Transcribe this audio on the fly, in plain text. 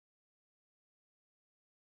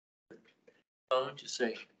phone, just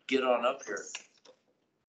say, get on up here.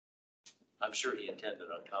 I'm sure he intended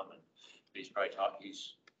on coming. He's probably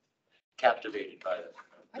he's captivated by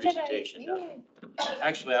the presentation.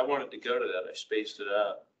 Actually, I wanted to go to that. I spaced it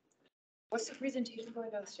out. What's the presentation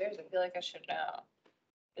going downstairs? I feel like I should know.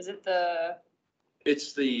 Is it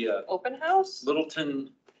It's the open house?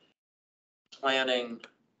 Littleton Planning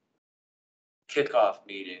Kickoff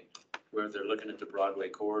Meeting where they're looking at the Broadway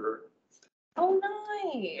corridor. Oh,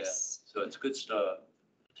 nice. So it's good stuff.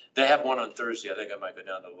 They have one on Thursday. I think I might go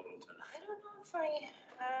down to Littleton. I don't know if I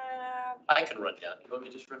have. I can run down. You want me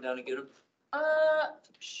to just run down and get them?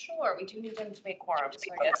 Sure. We do need them to make quorum,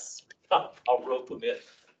 so I guess. I'll rope them in.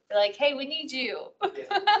 They're like, hey, we need you. Be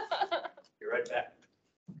right back.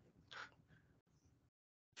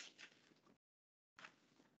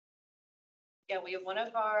 Yeah, we have one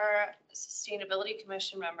of our sustainability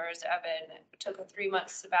commission members, Evan, took a 3-month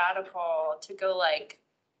sabbatical to go like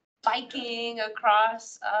biking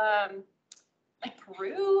across like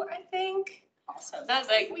Peru, I think. Awesome. And I was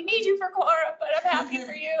like, we need you for quorum, but I'm happy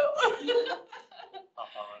for you.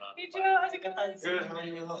 Hey Joe, how's it going? Good, how are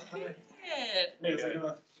you?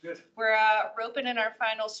 Good. Good. We're roping in our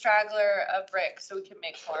final straggler of Rick so we can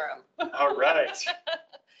make quorum. All right.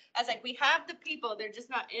 I was like, we have the people, they're just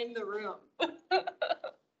not in the room.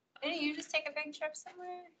 Didn't you just take a big trip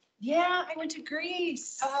somewhere? Yeah, I went to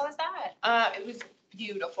Greece. Oh, how was that? It was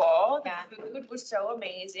beautiful. Yeah. The food was so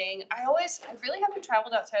amazing. I really haven't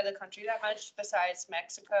traveled outside of the country that much besides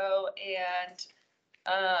Mexico and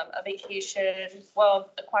a vacation,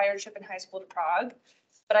 well, acquired trip in high school to Prague.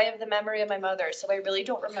 But I have the memory of my mother, so I really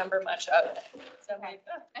don't remember much of it. So I'm like,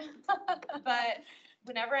 but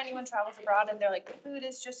whenever anyone travels abroad and they're like, the food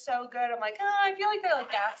is just so good, I'm like, I feel like they're like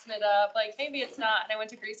gassing it up. Like maybe it's not. And I went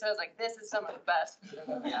to Greece and I was like, this is some of the best food I've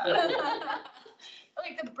ever had.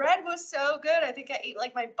 Like the bread was so good. I think I ate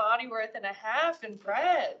like my body worth and a half in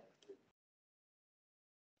bread.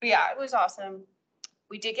 But yeah, it was awesome.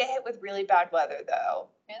 We did get hit with really bad weather though.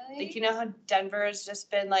 Really? Like, you know how Denver has just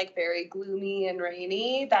been like very gloomy and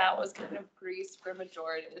rainy? That was kind of Greece for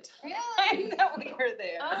majority of the time that we were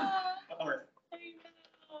there. Bummer. I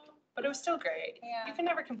know. But it was still great. Yeah. You can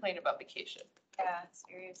never complain about vacation. Yeah,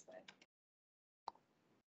 seriously.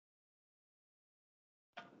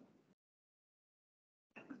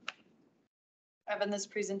 Evan, this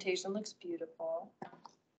presentation looks beautiful.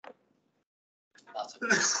 Lots of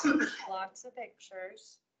Lots of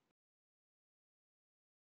pictures.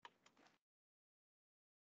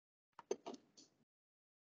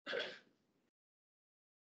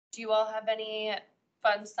 Do you all have any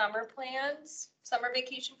fun summer plans, summer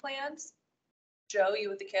vacation plans? Joe, you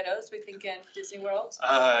with the kiddos, we thinking Disney World?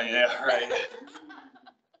 Yeah, right.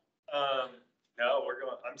 No,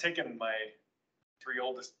 I'm taking my 3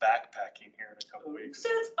 oldest backpacking here in a couple weeks.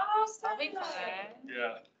 That's awesome. That'll be fun.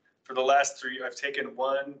 Yeah, for the last 3, I've taken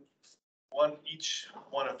each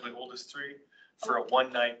one of the oldest 3 for a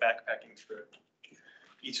 1-night backpacking trip.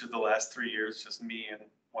 Each of the last 3 years, just me and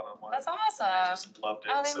one-on-one. That's I awesome. just loved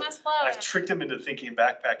it. Oh, they So must love I've it. tricked them into thinking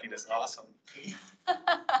backpacking is awesome.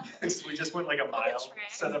 So we just went like a mile, trick.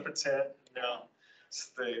 set up a tent. No,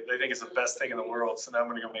 they think it's the best thing in the world. So now I'm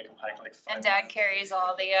gonna go make them hike like 5 And Dad miles. carries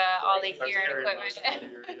all the I'm gear and carrying equipment. most of the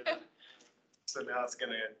gear, yeah. So now it's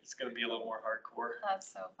gonna be a little more hardcore. That's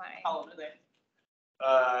so funny. How old are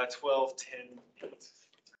they? 12, 10,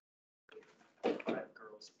 8. 5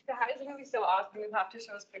 girls. That is gonna be so awesome. You have to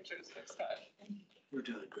show us pictures next time. We're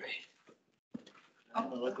doing great. I'm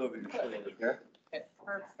gonna look over your shoulder here.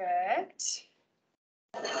 Perfect.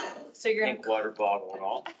 So you're Pink water bottle and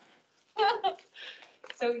all.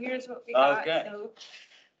 So here's what we got. Okay. So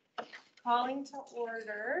calling to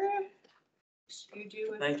order. You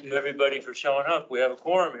do. Thank you, everybody, for showing up. We have a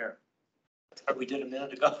quorum here. We did a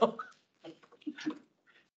minute ago.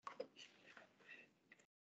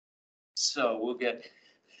 So we'll get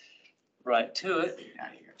right to it.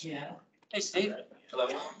 Yeah. Hey, Steve. Hello.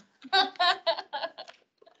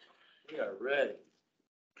 We are ready.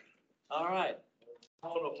 All right.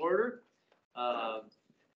 Call to order.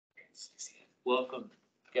 Welcome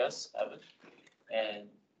guests, Evan. And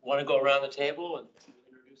want to go around the table and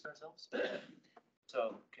introduce ourselves?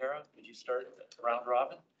 So Kara, would you start round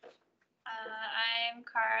robin? I'm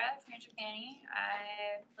Cara from Trapani.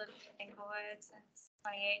 I've lived in Inglewood since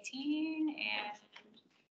 2018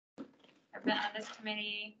 and I've been on this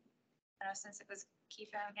committee since it was Key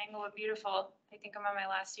Found Inglewood Beautiful. I think I'm on my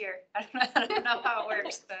last year. I don't know how it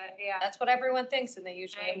works, but yeah. That's what everyone thinks and they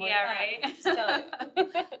usually. have more than Yeah, that. right. Just tell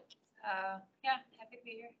you. Yeah, happy to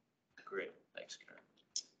be here. Great, thanks, Kara.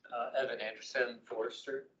 Evan Anderson,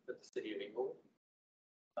 Forester with the city of Inglewood.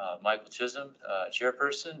 Michael Chisholm,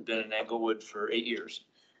 chairperson, been in Englewood for 8 years.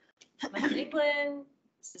 Michael England,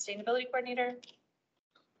 Sustainability Coordinator.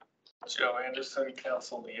 Joe Anderson,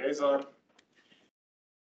 council liaison.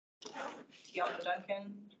 Tiana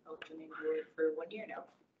Duncan, lived in Englewood for 1 year now.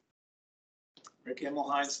 Rick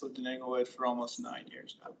Himmelheinz lived in Englewood for almost 9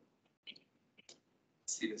 years now.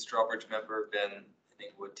 Steven Strawbridge member, been in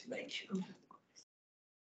Inglewood 2 years.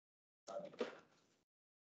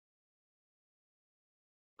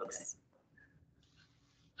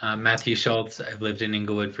 Matthew Schultz, I've lived in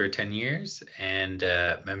Inglewood for 10 years and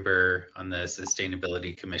member on the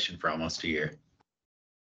Sustainability Commission for almost a year.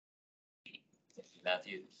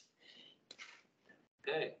 Matthew.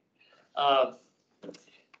 Okay.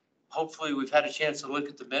 Hopefully we've had a chance to look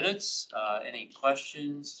at the minutes. Any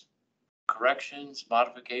questions, corrections,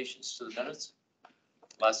 modifications to the minutes?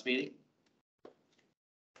 Last meeting?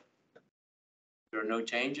 There are no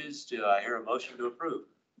changes. Do I hear a motion to approve?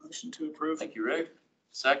 Motion to approve. Thank you, Rick.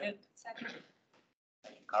 Second? Second.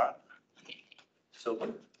 Thank you, Cara. So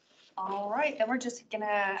moved. All right, then we're just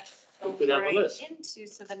gonna go Go down the right list. into,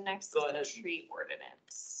 so the next Go is ahead. the tree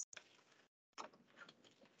ordinance. All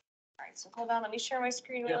right, so hold on, let me share my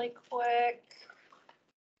screen Yeah. really quick.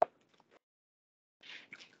 If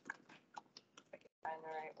I can find the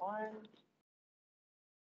right one.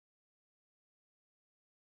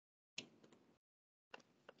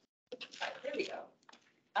 All right, there we go.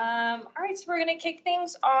 All right, so we're gonna kick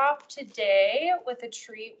things off today with a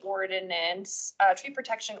tree ordinance, tree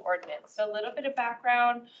protection ordinance. So a little bit of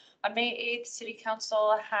background. On May 8th, City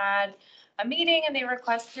Council had a meeting and they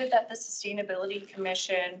requested that the Sustainability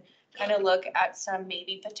Commission kind of look at some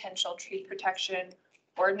maybe potential tree protection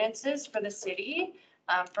ordinances for the city.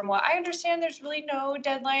 From what I understand, there's really no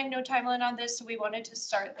deadline, no timeline on this, so we wanted to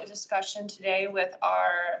start the discussion today with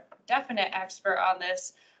our definite expert on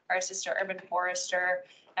this, our assistant urban forester,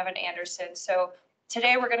 Evan Anderson. So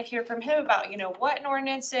today we're going to hear from him about, what an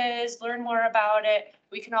ordinance is, learn more about it.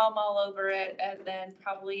 We can all mull over it, and then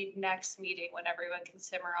probably next meeting, when everyone can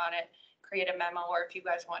simmer on it, create a memo, or if you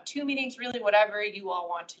guys want 2 meetings, really whatever you all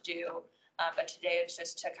want to do. But today is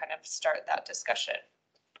just to kind of start that discussion.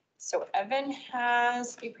 So Evan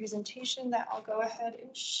has a presentation that I'll go ahead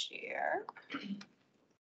and share. All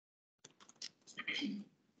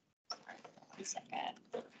right, 1 second.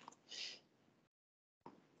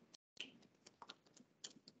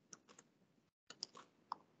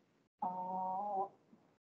 Oh.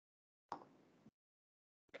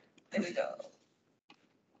 There we go.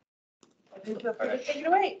 Take it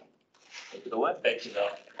away. Take it away. Thank you, Mel.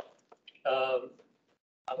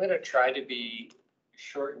 I'm gonna try to be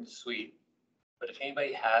short and sweet, but if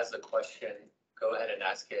anybody has a question, go ahead and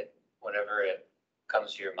ask it whenever it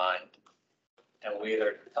comes to your mind. And we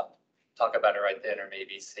either talk about it right then, or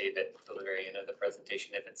maybe save it till the very end of the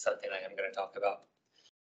presentation if it's something I am gonna talk about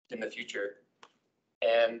in the future.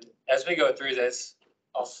 And as we go through this,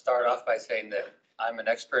 I'll start off by saying that I'm an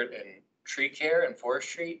expert in tree care and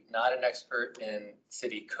forestry, not an expert in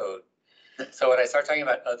city code. So when I start talking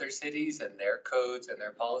about other cities and their codes and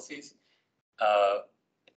their policies,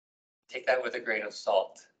 take that with a grain of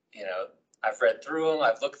salt. I've read through them,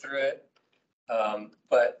 I've looked through it,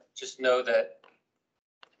 but just know that it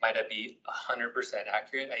might not be 100%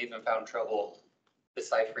 accurate. I even found trouble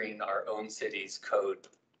deciphering our own city's code.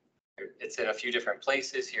 It's in a few different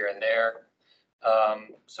places here and there.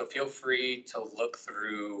 So feel free to look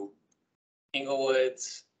through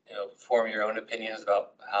Inglewood's, form your own opinions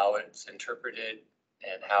about how it's interpreted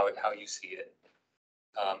and how you see it.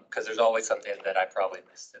 Because there's always something that I probably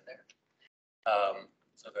missed in there.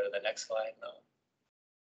 So go to the next slide. No.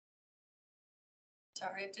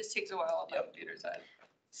 Sorry, it just takes a while on my Yep. computer side.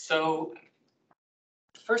 So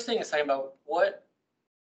the first thing is talking about what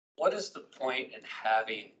is the point in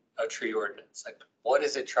having a tree ordinance? Like, what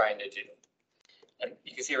is it trying to do? And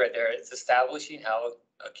you can see right there, it's establishing how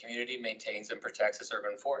a community maintains and protects its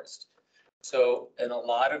urban forest. So in a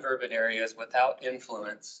lot of urban areas without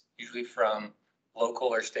influence, usually from local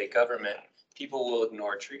or state government, people will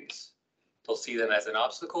ignore trees. They'll see them as an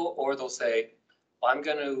obstacle, or they'll say, well, I'm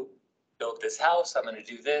going to build this house, I'm going to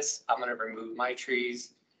do this, I'm going to remove my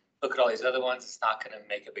trees. Look at all these other ones, it's not going to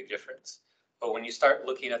make a big difference. But when you start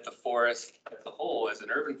looking at the forest as a whole, as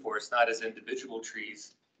an urban forest, not as individual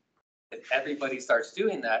trees, if everybody starts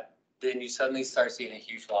doing that, then you suddenly start seeing a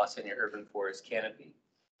huge loss in your urban forest canopy.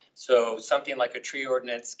 So something like a tree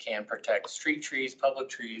ordinance can protect street trees, public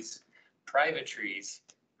trees, private trees,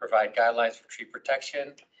 provide guidelines for tree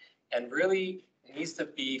protection, and really needs to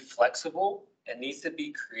be flexible and needs to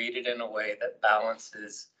be created in a way that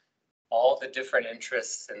balances all the different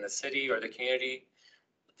interests in the city or the community,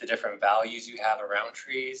 the different values you have around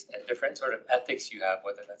trees and different sort of ethics you have,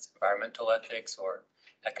 whether that's environmental ethics or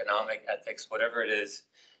economic ethics, whatever it is.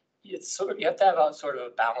 It's sort of, you have to have a sort of a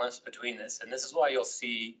balance between this. And this is why you'll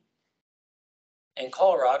see in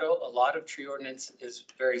Colorado, a lot of tree ordinance is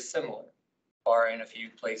very similar, barring a few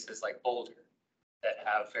places like Boulder that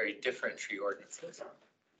have very different tree ordinances.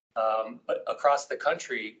 But across the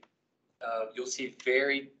country, you'll see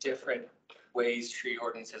very different ways tree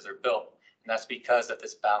ordinances are built. And that's because of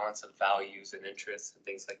this balance of values and interests and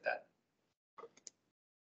things like that.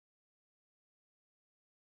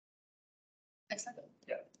 Excellent.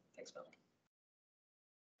 Yeah, thanks, Mel.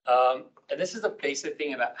 And this is the basic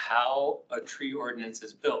thing about how a tree ordinance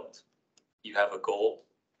is built. You have a goal,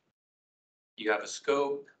 you have a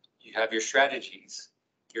scope, you have your strategies,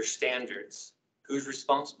 your standards, who's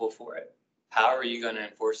responsible for it, how are you going to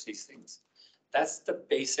enforce these things? That's the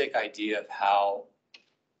basic idea of how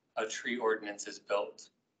a tree ordinance is built.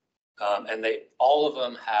 And all of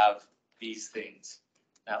them have these things.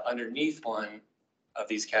 Now, underneath one of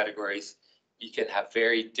these categories, you can have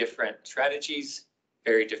very different strategies,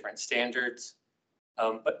 very different standards,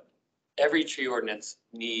 but every tree ordinance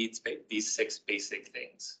needs these 6 basic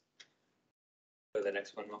things. Go to the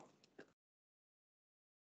next one, Mo.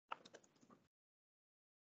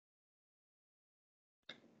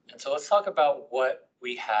 And so let's talk about what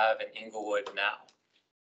we have in Inglewood now.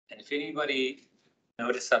 And if anybody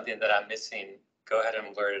noticed something that I'm missing, go ahead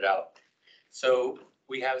and blurt it out. So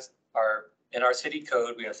we have in our city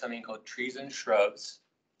code, we have something called trees and shrubs.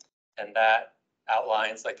 And that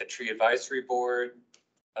outlines like the tree advisory board,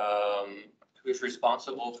 who is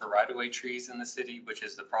responsible for right-of-way trees in the city, which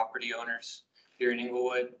is the property owners here in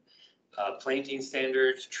Inglewood, planting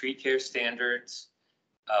standards, tree care standards,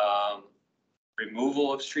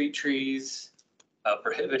 removal of street trees,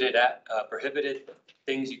 prohibited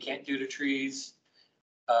things you can't do to trees,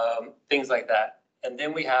 things like that. And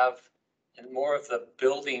then we have, in more of the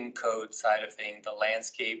building code side of things, the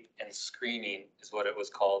landscape and screening is what it was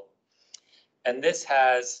called. And this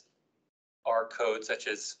has our code, such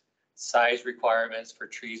as size requirements for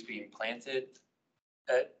trees being planted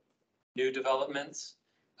at new developments,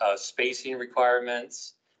 spacing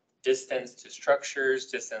requirements, distance to structures,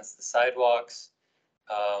 distance to sidewalks,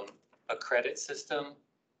 a credit system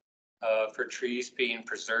for trees being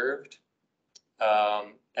preserved,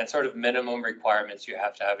 and sort of minimum requirements you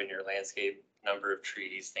have to have in your landscape, number of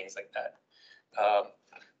trees, things like that.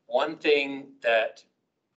 One thing that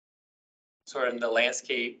sort of in the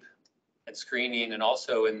landscape and screening and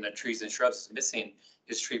also in the trees and shrubs is missing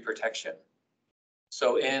is tree protection.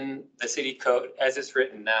 So in the city code, as it's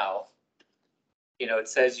written now, you know, it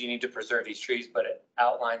says you need to preserve these trees, but it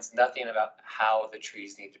outlines nothing about how the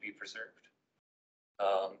trees need to be preserved.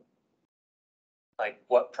 Like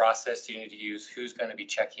what process do you need to use? Who's going to be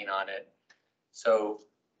checking on it? So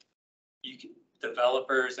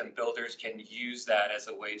developers and builders can use that as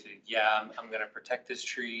a way to, yeah, I'm going to protect this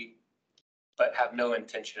tree, but have no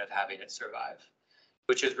intention of having it survive,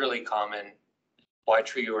 which is really common. Why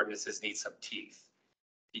tree ordinances need some teeth,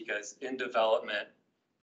 because in development,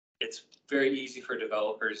 it's very easy for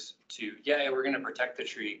developers to, yeah, we're going to protect the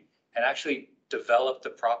tree and actually develop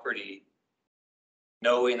the property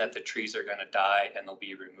knowing that the trees are going to die and they'll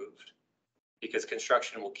be removed, because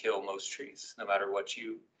construction will kill most trees, no matter what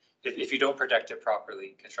if you don't protect it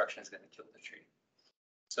properly, construction is going to kill the tree.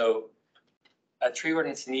 So a tree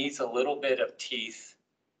ordinance needs a little bit of teeth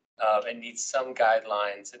and needs some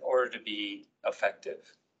guidelines in order to be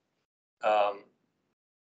effective. I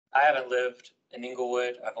haven't lived in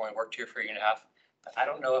Inglewood. I've only worked here for a year and a half, but I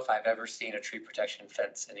don't know if I've ever seen a tree protection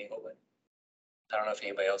fence in Inglewood. I don't know if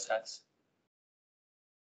anybody else has.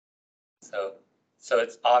 So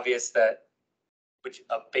it's obvious that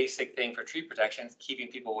a basic thing for tree protection, keeping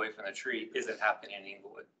people away from the tree, isn't happening in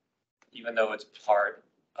Inglewood, even though it's part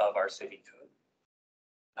of our city code.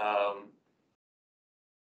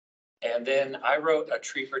 And then I wrote a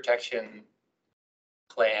tree protection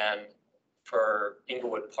plan for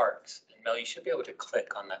Inglewood Parks. And Mel, you should be able to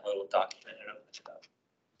click on that little document and open it up.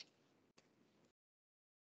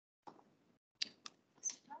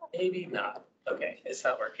 Maybe not. Okay, it's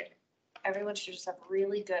not working. Everyone should just have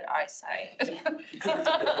really good eyesight.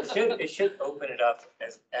 It should open it up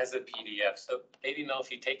as a PDF. So maybe, Mel,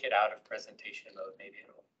 if you take it out of presentation mode, maybe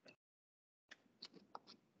it'll.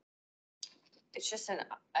 It's just an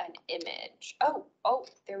image. Oh,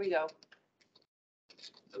 there we go.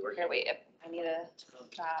 Here, wait, I need to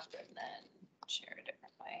stop and then share a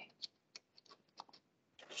different way.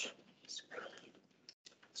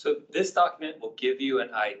 So this document will give you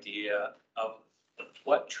an idea of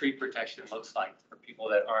what tree protection looks like for people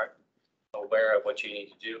that aren't aware of what you need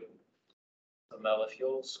to do. So Mel, if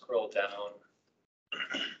you'll scroll down.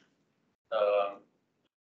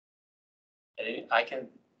 And I can,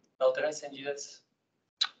 Mel, did I send you this?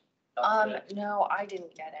 No, I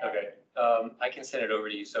didn't get it. Okay, I can send it over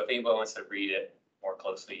to you, so if anybody wants to read it more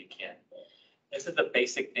closely, you can. This is the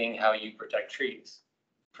basic thing, how you protect trees.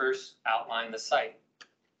 First, outline the site.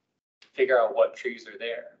 Figure out what trees are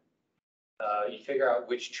there. You figure out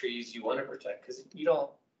which trees you want to protect, because you don't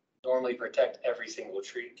normally protect every single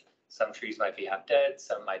tree. Some trees might be half dead,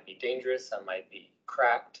 some might be dangerous, some might be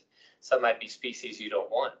cracked, some might be species you don't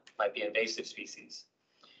want, might be invasive species.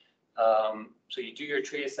 So you do your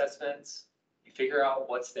tree assessments, you figure out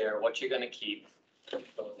what's there, what you're going to keep.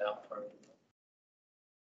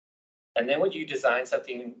 And then would you design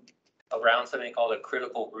something around something called a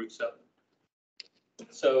critical root zone?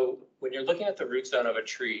 So when you're looking at the root zone of a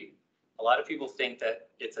tree, a lot of people think that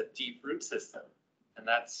it's a deep root system, and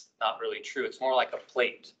that's not really true. It's more like a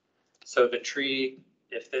plate. So the tree,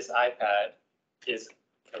 if this iPad is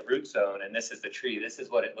a root zone and this is the tree, this is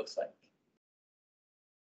what it looks like.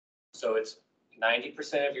 So it's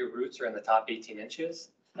 90% of your roots are in the top 18 inches,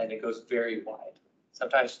 and it goes very wide,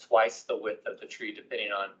 sometimes twice the width of the tree,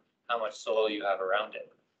 depending on how much soil you have around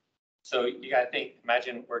it. So you got to think,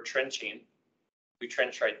 imagine we're trenching, we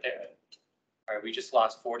trench right there. All right, we just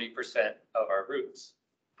lost 40% of our roots.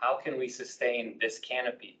 How can we sustain this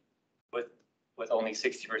canopy with only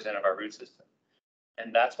 60% of our root system?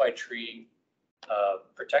 And that's why tree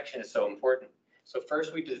protection is so important. So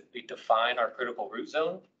first we define our critical root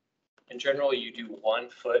zone. In general, you do 1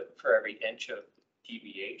 foot for every inch of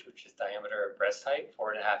DBH, which is diameter of breast height,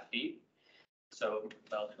 4.5 feet. So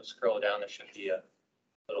well, if you scroll down, there should be a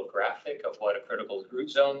little graphic of what a critical root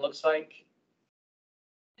zone looks like.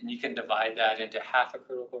 And you can divide that into half a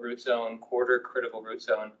critical root zone, quarter critical root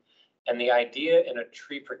zone. And the idea in a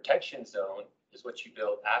tree protection zone is what you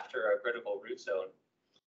build after a critical root zone,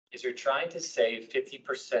 is you're trying to save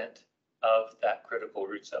 50% of that critical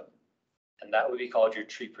root zone. And that would be called your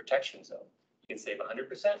tree protection zone. You can save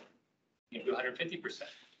 100%, you can do 150%,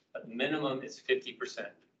 but minimum is 50%.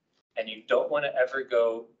 And you don't want to ever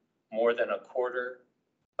go more than a quarter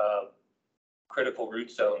critical root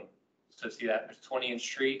zone. So see that there's 20-inch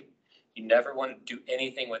tree. You never want to do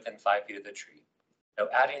anything within 5 feet of the tree. No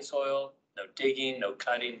adding soil, no digging, no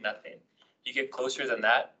cutting, nothing. You get closer than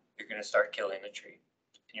that, you're going to start killing the tree.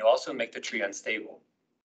 And you also make the tree unstable.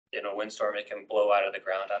 In a windstorm, it can blow out of the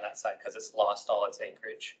ground on that side because it's lost all its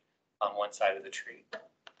anchorage on one side of the tree.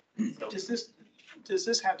 So, Does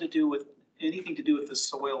this have to do with anything to do with the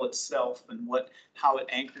soil itself and how it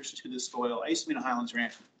anchors to the soil? I used to be in a Highlands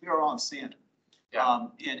Ranch. We were all in sand. Yeah.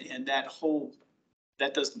 And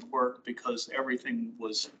that doesn't work because everything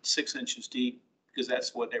was 6 inches deep, because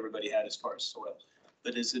that's what everybody had as far as soil.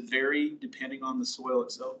 But is it vary depending on the soil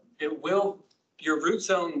itself? it will, your root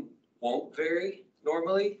zone won't vary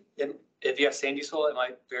normally. If you have sandy soil, it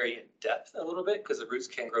might vary in depth a little bit because the roots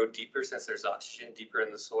can grow deeper since there's oxygen deeper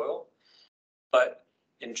in the soil. But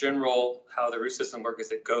in general, how the root system works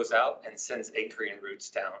is it goes out and sends anchoring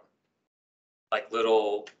roots down, like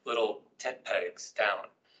little tent pegs down.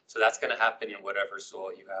 So that's going to happen in whatever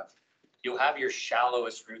soil you have. You'll have your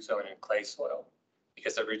shallowest root zone in clay soil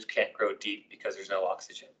because the roots can't grow deep because there's no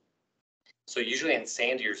oxygen. So usually in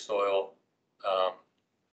sandier soil, you'll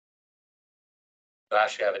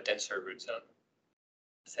actually have a denser root zone.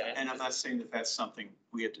 And I'm not saying that that's something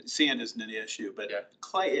we have to, sand isn't an issue, but Yeah.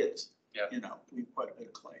 clay is. Yeah. We have quite a bit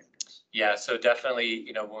of clay. Yeah, so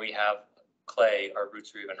definitely, when we have clay, our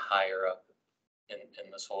roots are even higher up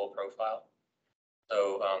in the soil profile.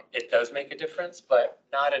 So it does make a difference, but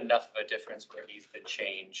not enough of a difference where it needs to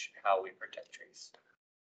change how we protect trees.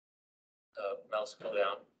 Mel, scroll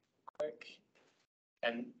down quick.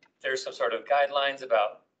 And there's some sort of guidelines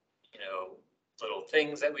about, little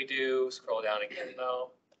things that we do. Scroll down again,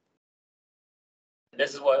 Mel.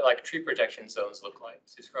 This is what like tree protection zones look like.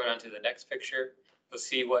 So scroll down to the next picture. You'll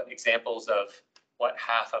see what examples of what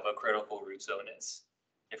half of a critical root zone is.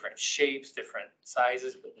 Different shapes, different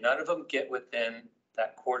sizes, but none of them get within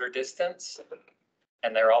that quarter distance.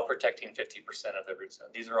 And they're all protecting 50% of the root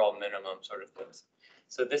zone. These are all minimum sort of things.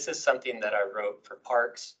 So this is something that I wrote for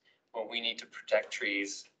parks when we need to protect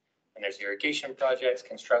trees. And there's irrigation projects,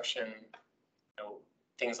 construction,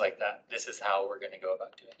 things like that. This is how we're going to go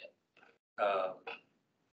about doing it.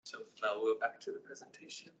 So now we'll go back to the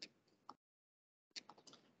presentation.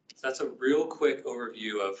 So that's a real quick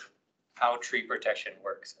overview of how tree protection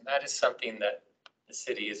works. And that is something that the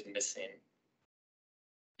city is missing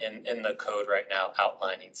in the code right now,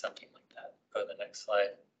 outlining something like that. Go to the next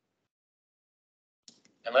slide.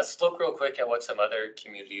 And let's look real quick at what some other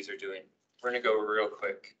communities are doing. we're gonna go real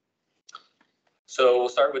quick. So we'll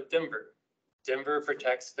start with Denver. Denver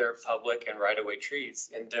protects their public and right-of-way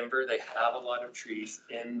trees. In Denver, they have a lot of trees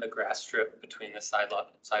in the grass strip between the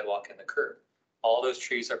sidewalk and the curb. All those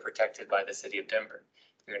trees are protected by the city of Denver.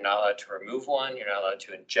 You're not allowed to remove one. You're not allowed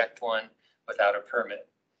to inject one without a permit.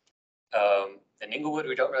 In Inglewood,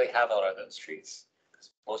 we don't really have a lot of those trees.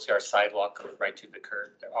 Mostly our sidewalk goes right to the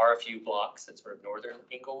curb. There are a few blocks in sort of northern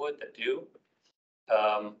Inglewood that do.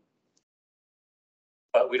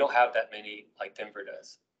 But we don't have that many like Denver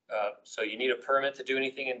does. So you need a permit to do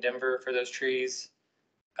anything in Denver for those trees.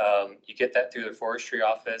 You get that through the forestry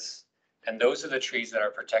office. And those are the trees that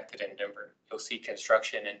are protected in Denver. You'll see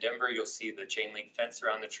construction in Denver. You'll see the chain link fence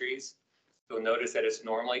around the trees. You'll notice that it's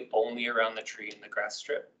normally only around the tree and the grass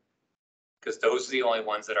strip, because those are the only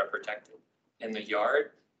ones that are protected. In the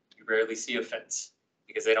yard, you rarely see a fence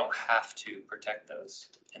because they don't have to protect those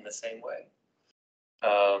in the same way.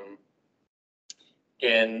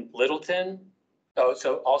 In Littleton,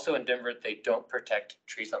 so also in Denver, they don't protect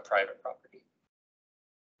trees on private property.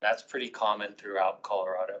 That's pretty common throughout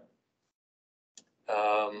Colorado.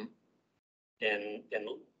 In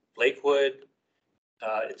Lakewood,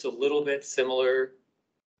 it's a little bit similar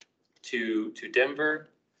to Denver.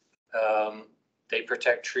 They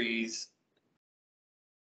protect trees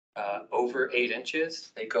over 8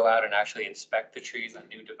 inches. They go out and actually inspect the trees on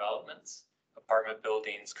new developments, apartment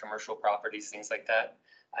buildings, commercial properties, things like that.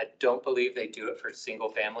 I don't believe they do it for single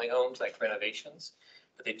family homes like renovations,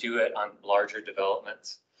 but they do it on larger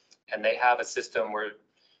developments. And they have a system where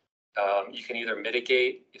you can either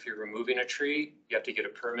mitigate. If you're removing a tree, you have to get a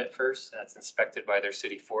permit first, and that's inspected by their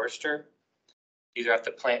city forester. You either have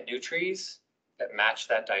to plant new trees that match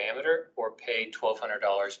that diameter or pay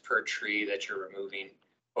 $1,200 per tree that you're removing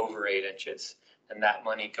over 8 inches. And that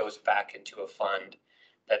money goes back into a fund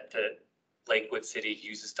that the Lakewood City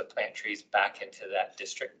uses to plant trees back into that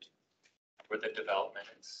district where the development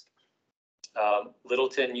is.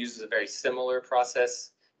 Littleton uses a very similar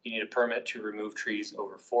process. You need a permit to remove trees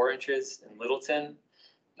over 4 inches in Littleton.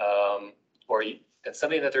 And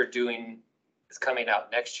something that they're doing is coming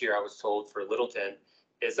out next year, I was told, for Littleton,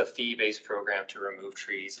 is a fee-based program to remove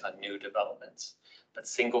trees on new developments. But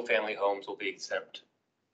single-family homes will be exempt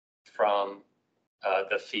from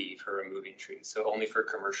the fee for removing trees. So only for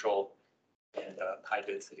commercial and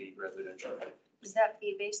high-density residential. Is that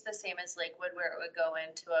fee based the same as Lakewood, where it would go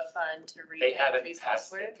into a fund to They repay haven't trees passed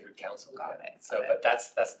elsewhere? it through council Got yet. it, So, got it. but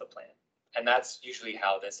that's the plan. And that's usually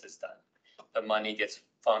how this is done. The money gets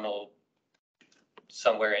funneled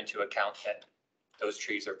somewhere into account that those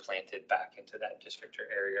trees are planted back into that district or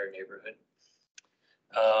area or neighborhood.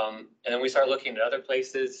 And then we start looking at other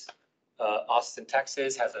places. Austin,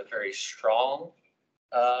 Texas has a very strong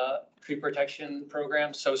tree protection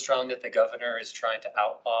program, so strong that the governor is trying to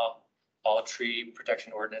outlaw all tree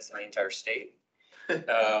protection ordinance in the entire state.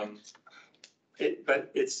 But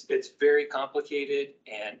it's very complicated,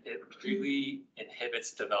 and it really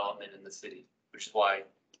inhibits development in the city, which is why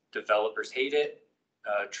developers hate it.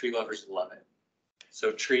 Tree lovers love it.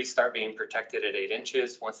 So trees start being protected at 8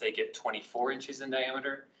 inches. Once they get 24 inches in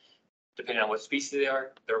diameter, depending on what species they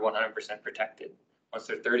are, they're 100% protected. Once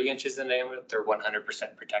they're 30 inches in diameter, they're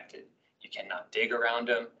 100% protected. You cannot dig around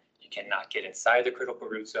them. You cannot get inside the critical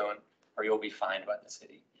root zone, or you'll be fined by the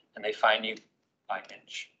city. And they fine you by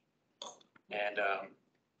inch. And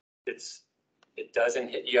it doesn't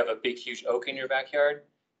hit, you have a big, huge oak in your backyard,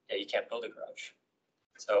 yeah, you can't build a garage.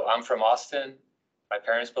 So I'm from Austin. My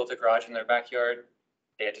parents built a garage in their backyard.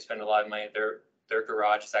 They had to spend a lot of money. Their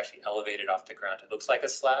garage is actually elevated off the ground. It looks like a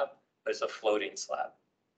slab, but it's a floating slab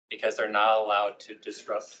because they're not allowed to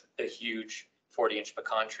disrupt the huge 40-inch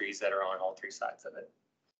pecan trees that are on all 3 sides of it.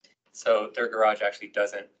 So their garage actually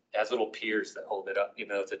doesn't, it has little piers that hold it up, even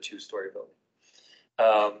though it's a 2-story building.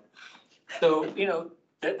 So, you know,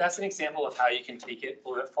 that's an example of how you can take it a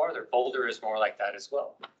little bit farther. Boulder is more like that as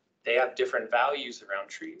well. They have different values around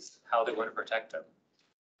trees, how they want to protect them.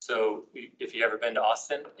 So if you've ever been to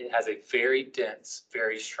Austin, it has a very dense,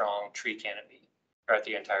 very strong tree canopy throughout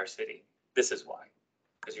the entire city. This is why,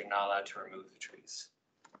 because you're not allowed to remove the trees.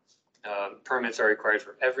 Permits are required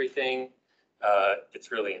for everything.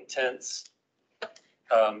 It's really intense.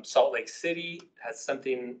 Salt Lake City has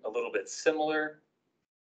something a little bit similar.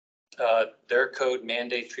 Their code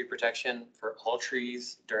mandates tree protection for all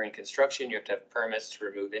trees during construction. You have to have permits to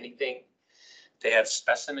remove anything. They have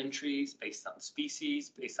specimen trees based on species,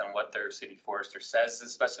 based on what their city forester says is a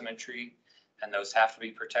specimen tree, and those have to be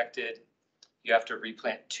protected. You have to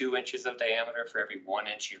replant 2 inches of diameter for every 1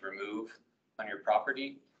 inch you remove on your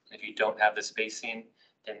property. And if you don't have the spacing,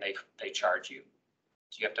 then they charge you.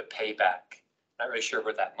 So you have to pay back Not really sure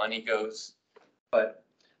where that money goes, but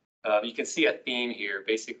you can see a theme here.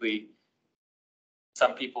 Basically,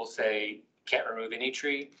 some people say can't remove any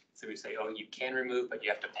tree. So we say, oh, you can remove, but you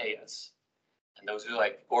have to pay us. And those are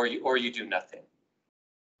like, or you do nothing.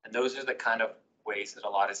 And those are the kind of ways that a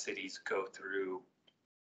lot of cities go through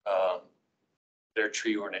their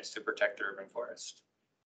tree ordinance to protect the urban forest.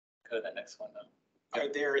 Go to the next one though.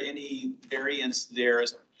 Are there any variants there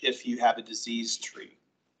if you have a diseased tree?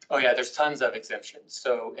 Oh yeah, there's tons of exemptions.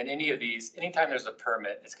 So in any of these, anytime there's a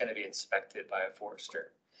permit, it's going to be inspected by a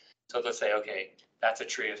forester. So they'll say, okay, that's a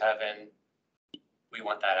tree of heaven. We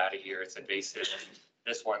want that out of here. It's invasive.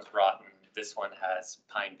 This one's rotten. This one has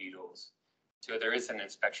pine beetles. So there is an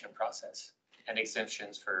inspection process and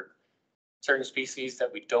exemptions for certain species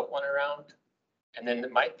that we don't want around. And then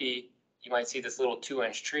it might be, you might see this little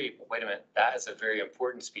 2-inch tree, but wait a minute, that is a very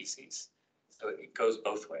important species. So it goes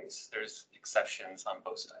both ways. There's exceptions on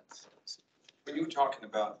both sides. When you were talking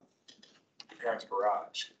about your parents'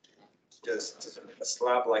 garage, does a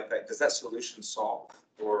slab like that, does that solution solve?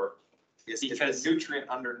 Or is Because- the nutrient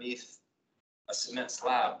underneath a cement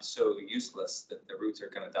slab so useless that the roots are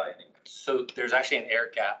gonna die anyway? So there's actually an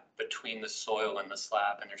air gap between the soil and the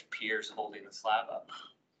slab, and there's piers holding the slab up.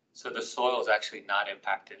 So the soil is actually not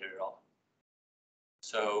impacted at all.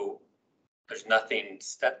 So there's nothing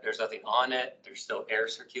on it. There's still air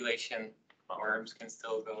circulation. Worms can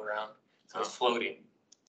still go around. So it's floating.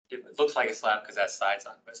 It looks like a slab because it has sides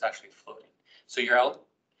on it, but it's actually floating. So you're out,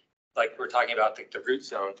 like we're talking about the root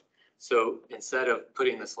zone. So instead of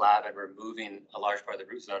putting the slab and removing a large part of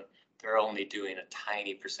the root zone, they're only doing a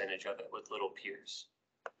tiny percentage of it with little piers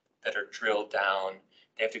that are drilled down.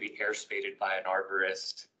 They have to be air spaded by an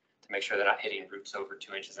arborist to make sure they're not hitting roots over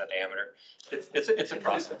 2 inches in diameter. It's a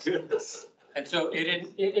process. And so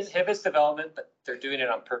it inhibits development, but they're doing it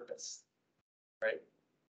on purpose, right?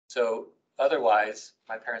 So otherwise,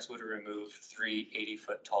 my parents would have removed 3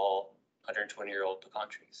 80-foot tall, 120-year-old pecan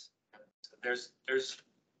trees. So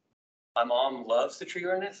my mom loves the tree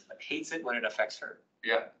ordinance, but hates it when it affects her.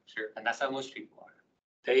 Yeah, sure. And that's how most people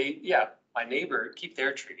are. My neighbor, keep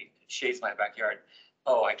their tree, it shades my backyard.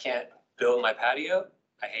 Oh, I can't build my patio?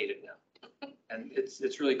 I hate it now. And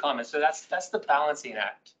it's really common. So that's the balancing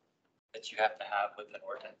act that you have to have with an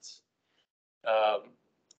ordinance.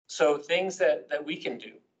 So things that we can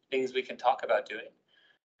do, things we can talk about doing.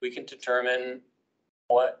 We can determine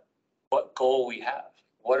what goal we have.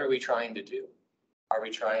 What are we trying to do? Are we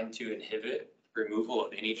trying to inhibit removal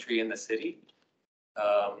of any tree in the city?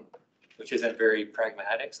 Which isn't very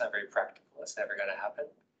pragmatic, it's not very practical, it's never gonna happen.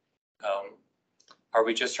 Are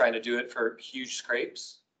we just trying to do it for huge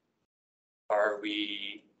scrapes?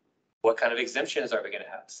 What kind of exemptions are we gonna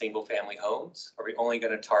have? Single family homes? Are we only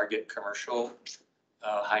gonna target commercial,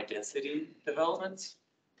 high density developments?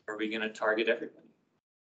 Are we gonna target everybody?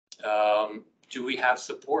 Do we have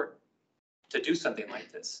support to do something like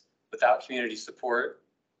this? Without community support,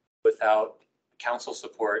 without council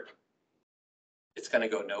support, it's going to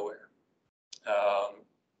go nowhere.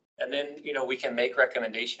 And then, we can make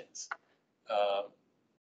recommendations.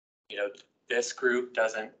 This group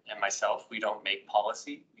doesn't, and myself, we don't make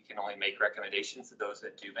policy. We can only make recommendations to those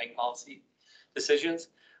that do make policy decisions.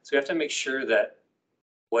 So we have to make sure that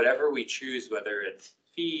whatever we choose, whether it's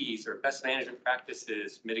fees or best management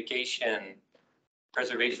practices, mitigation,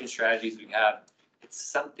 preservation strategies we have, it's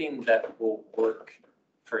something that will work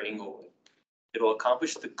for Inglewood. It will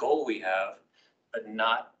accomplish the goal we have, but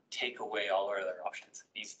not take away all our other options.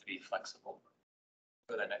 It needs to be flexible.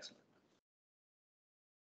 Go to the next one.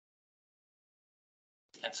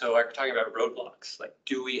 And so we're talking about roadblocks. Like,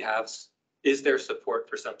 is there support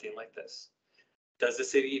for something like this? Does the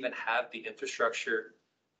city even have the infrastructure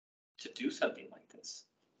to do something like this?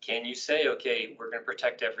 Can you say, okay, we're going to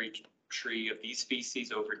protect every tree of these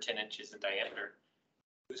species over 10 inches in diameter?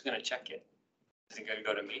 Who's going to check it? Is it going to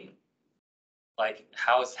go to me? Like,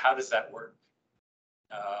 how does that work?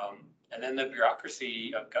 And then the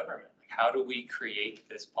bureaucracy of government. Like, how do we create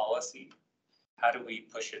this policy? How do we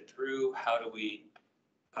push it through? How do we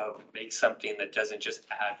make something that doesn't just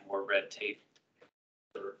add more red tape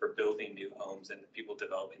for building new homes and people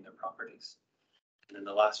developing their properties? And then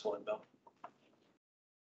the last one, Bill.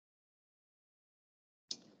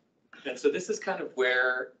 And so this is kind of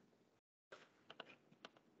where,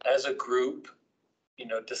 as a group,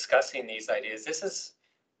 discussing these ideas, this is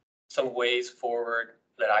some ways forward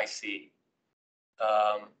that I see.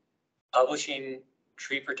 Publishing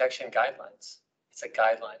tree protection guidelines. It's a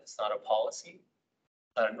guideline, it's not a policy,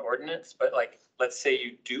 not an ordinance, but like, let's say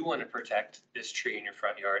you do want to protect this tree in your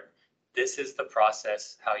front yard. This is the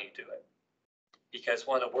process, how you do it. Because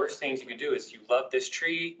one of the worst things you can do is you love this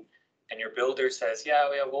tree and your builder says, yeah,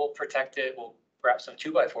 we'll protect it, we'll wrap some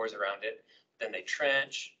 2x4s around it, then they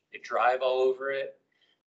trench, they drive all over it,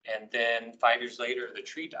 and then 5 years later, the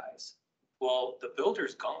tree dies. Well, the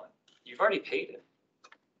builder's gone. You've already paid him,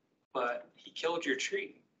 but he killed your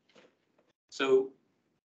tree. So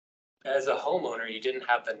as a homeowner, you didn't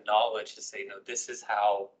have the knowledge to say, no, this is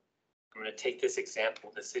how, I'm gonna take this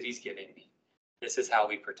example the city's giving me. This is how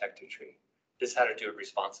we protect a tree. This is how to do it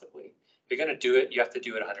responsibly. If you're gonna do it, you have to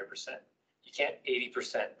do it 100%. You can't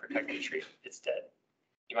 80% protect the tree, it's dead.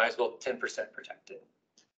 You might as well 10% protect it.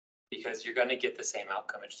 Because you're gonna get the same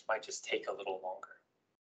outcome, it just might just take a little longer.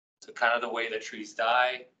 So kind of the way that trees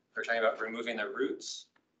die, we're talking about removing their roots,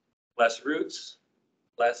 less leaves.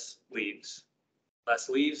 Less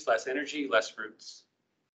leaves, less energy, less roots.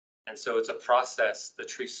 And so it's a process, the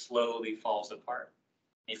tree slowly falls apart.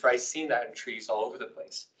 You've probably seen that in trees all over the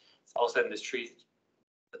place. All of a sudden this tree,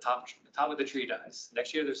 the top of the tree dies.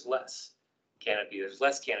 Next year there's less canopy, there's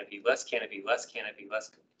less canopy, less canopy, less canopy,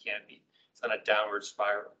 less canopy. It's on a downward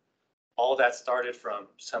spiral. All that started from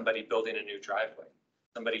somebody building a new driveway,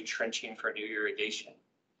 somebody trenching for new irrigation,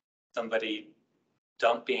 somebody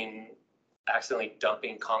accidentally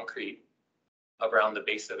dumping concrete around the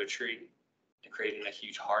base of a tree and creating a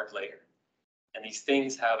huge hard layer. And these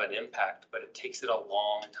things have an impact, but it takes it a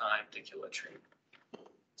long time to kill a tree.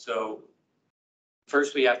 So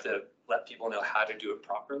first we have to let people know how to do it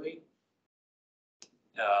properly.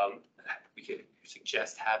 We could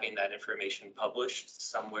suggest having that information published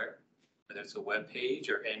somewhere, whether it's a web page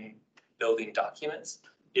or in building documents.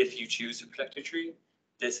 If you choose to protect a tree,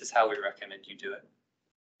 this is how we recommend you do it.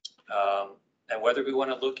 And whether we want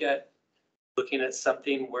to looking at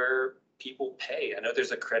something where people pay. I know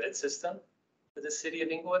there's a credit system for the city of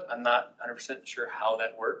Inglewood. I'm not 100% sure how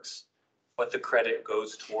that works, what the credit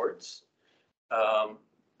goes towards.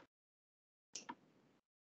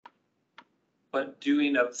 But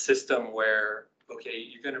doing a system where, okay,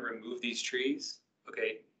 you're going to remove these trees.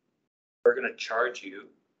 Okay, we're going to charge you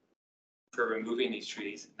for removing these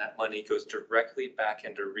trees. And that money goes directly back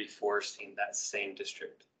into reforesting that same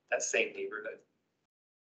district, that same neighborhood.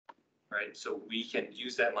 Right, so we can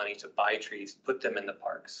use that money to buy trees, put them in the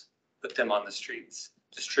parks, put them on the streets,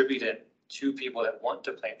 distribute it to people that want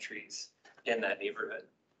to plant trees in that neighborhood.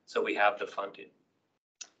 So we have the funding.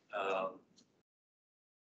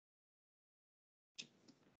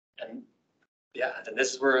 And yeah, and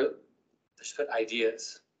this is where there's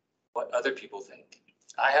ideas, what other people think.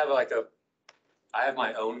 I have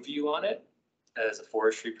my own view on it as a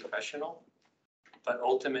forestry professional, but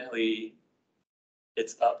ultimately,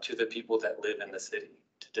 it's up to the people that live in the city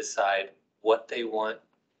to decide what they want,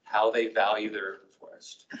 how they value their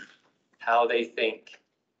forest, how they think,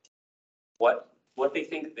 what they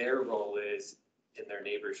think their role is in their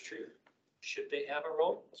neighbor's tree. Should they have a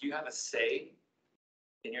role? Do you have a say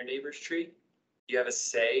in your neighbor's tree? Do you have a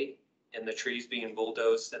say in the trees being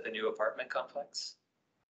bulldozed at the new apartment complex?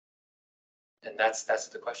 And that's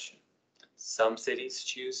the question. Some cities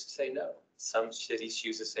choose to say no. Some cities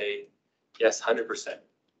choose to say yes, 100%.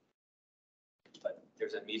 But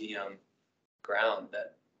there's a medium ground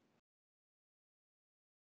that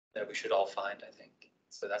we should all find, I think.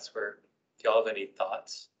 So that's where, if y'all have any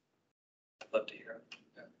thoughts, I'd love to hear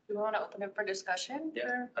them. Do we want to open it for discussion?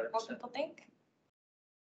 Yeah, For what 100%. people think?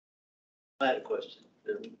 I had a question.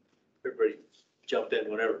 Everybody jump in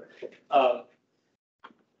whenever.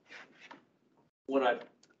 When I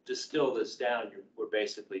distill this down, we're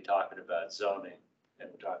basically talking about zoning and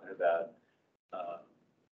we're talking about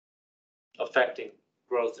affecting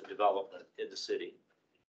growth and development in the city.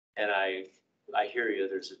 And I hear you,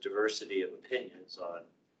 there's a diversity of opinions on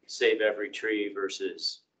save every tree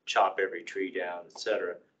versus chop every tree down, et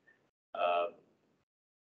cetera.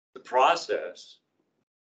 The process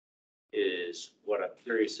is what I'm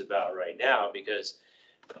curious about right now, because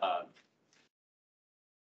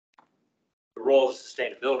the role of the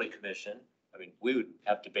Sustainability Commission, I mean, we would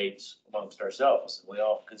have debates amongst ourselves. We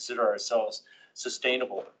all consider ourselves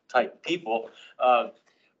sustainable type people.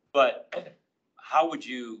 But how would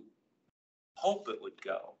you hope it would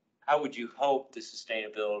go? How would you hope the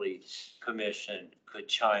Sustainability Commission could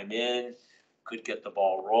chime in, could get the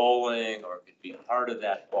ball rolling, or could be part of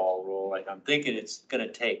that ball rolling? I'm thinking it's going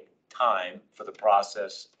to take time for the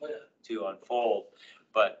process to unfold.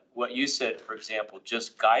 But what you said, for example,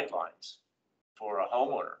 just guidelines for a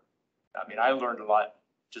homeowner. I mean, I learned a lot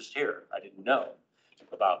just here. I didn't know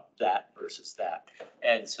about that versus that.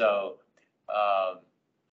 And so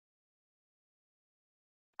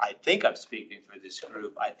I think I'm speaking for this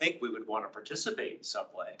group. I think we would want to participate in some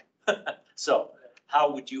way. So how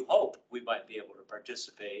would you hope we might be able to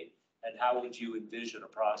participate And how would you envision a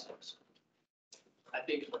process? I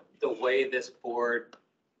think the way this board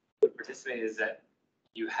would participate is that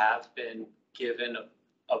you have been given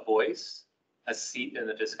a voice, a seat in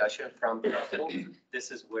the discussion from council.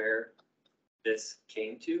 This is where this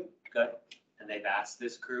came to. Okay. And they've asked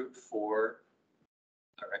this group for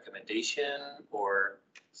a recommendation or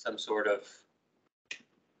some sort of,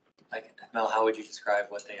 like, Mel, how would you describe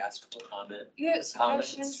what they asked for? Comment? Yeah, Comments,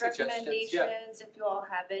 suggestions, suggestions, yeah. recommendations, if you all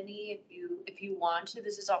have any, if you want to,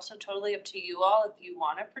 this is also totally up to you all. If you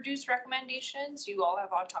want to produce recommendations, you all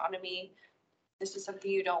have autonomy. This is something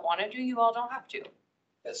you don't want to do, you all don't have to.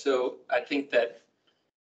 And so I think that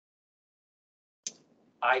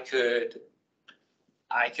I could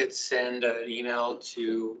send an email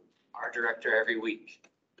to our director every week.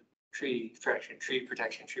 Tree protection, tree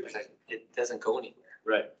protection, tree protection. It doesn't go anywhere.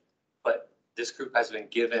 Right. But this group has been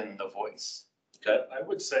given the voice. Okay. I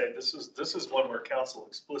would say this is one where council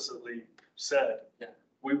explicitly said, Yeah.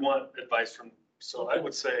 we want advice from, so I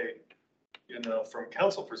would say, from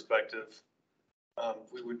council perspective,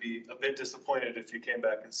 we would be a bit disappointed if you came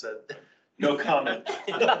back and said, no comment.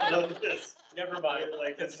 on this. Never mind.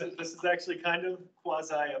 Like, this is actually kind of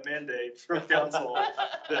quasi a mandate from council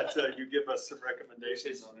that you give us some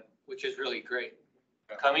recommendations on it. Which is really great.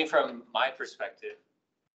 Coming from my perspective,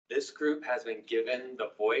 this group has been given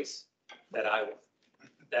the voice that I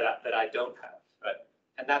don't have. Right.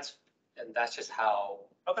 And that's just how,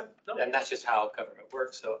 Okay. No. and that's just how government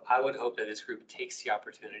works. So I would hope that this group takes the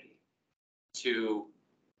opportunity to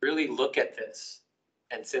really look at this.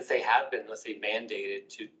 And since they have been, let's say, mandated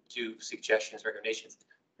to do suggestions, recommendations,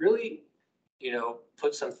 really,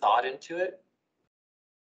 put some thought into it,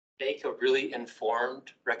 make a really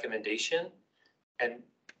informed recommendation and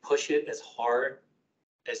push it as hard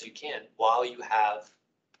as you can while you have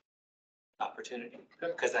opportunity.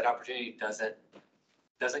 Because that opportunity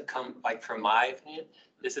doesn't come, like, from my opinion,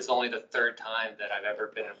 this is only the third time that I've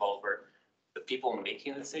ever been involved where the people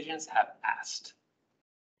making the decisions have asked.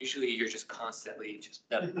 Usually you're just constantly just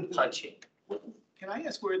punching. Can I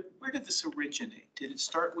ask, where did this originate? Did it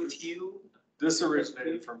start with you? This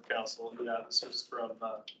originated from council. Yeah, this was from,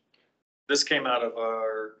 this came out of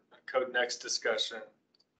our Code Next discussion.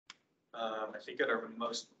 I think at our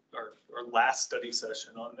last study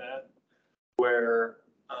session on that, where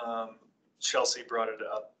Chelsea brought it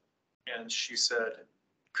up. And she said,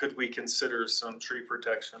 could we consider some tree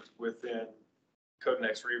protections within Code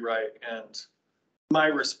Next rewrite? And my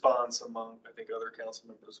response among, I think, other council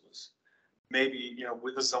members was maybe,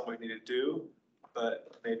 this is something we need to do,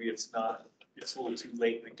 but maybe it's a little too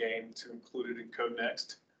late in the game to include it in Code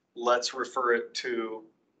Next. Let's refer it to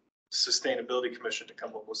Sustainability Commission to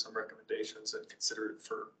come up with some recommendations and consider it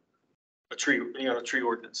for a tree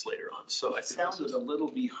ordinance later on. So It sounded a little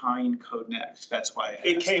behind Code Next. That's why.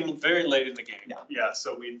 it came very late in the game. Yeah. Yeah,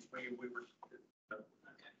 so we were,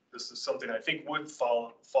 this is something I think would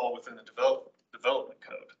fall within the development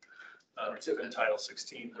code. It's in Title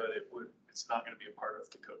 16, but it's not going to be a part of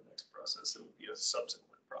the Code Next process. It would be a subsequent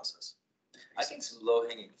process. I think some low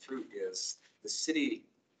hanging fruit is the city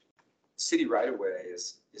right of way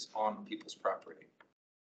is on people's property.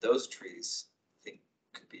 Those trees, I think,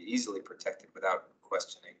 could be easily protected without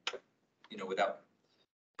questioning, without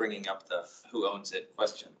bringing up the who owns it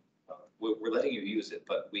question. We're letting you use it,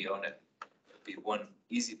 but we own it. It'd be one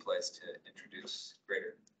easy place to introduce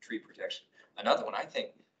greater tree protection. Another one, I think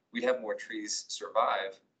we'd have more trees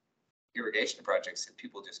survive irrigation projects if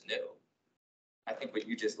people just knew. I think what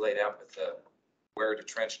you just laid out with the where to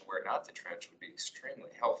trench and where not to trench would be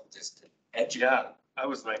extremely helpful, just to educate. Yeah, I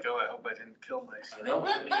was like, oh, I hope I didn't kill my. I know.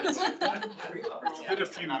 It's been a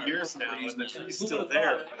few years now and the tree's still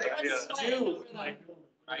there. Yeah.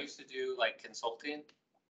 I used to do like consulting,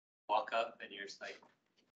 walk up and you're just like,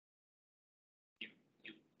 you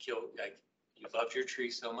killed, like, you loved your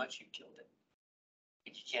tree so much, you killed it.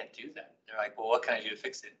 You can't do that. They're like, well, what can I do to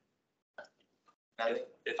fix it?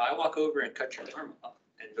 If I walk over and cut your arm off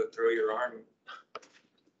and go throw your arm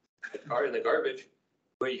in the garbage,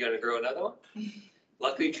 where are you gonna grow another one?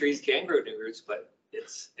 Luckily, trees can grow new roots, but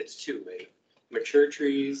it's too late. Mature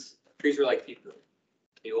trees are like people.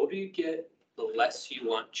 The older you get, the less you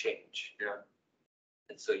want change. Yeah.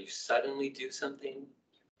 And so you suddenly do something,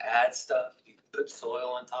 add stuff, you put soil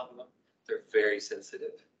on top of them, they're very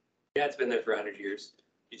sensitive. Yeah, it's been there for 100 years.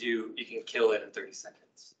 You can kill it in 30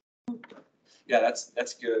 seconds. Yeah,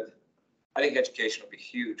 that's good. I think education will be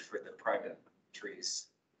huge for the private trees.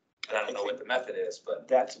 And I don't know what the method is, but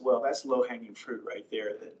That's low hanging fruit right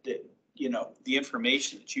there. That the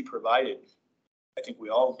information that you provided, I think we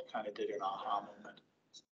all kind of did an aha moment.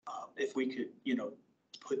 If we could,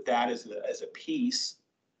 put that as a piece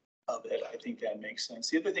of it, I think that makes sense.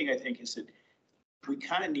 The other thing I think is that we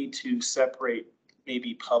kind of need to separate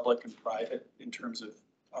maybe public and private in terms of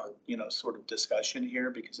our, sort of discussion here,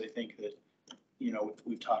 because I think that,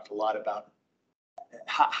 we've talked a lot about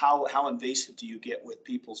how invasive do you get with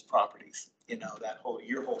people's properties?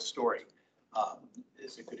 Your whole story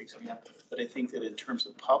is a good example. But I think that in terms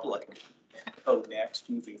of public and code next,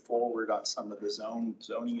 moving forward on some of the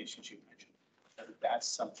zoning issues you mentioned, that's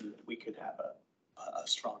something that we could have a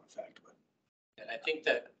strong effect with. And I think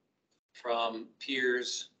that from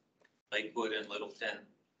peers, Lakewood and Littleton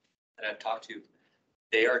that I've talked to,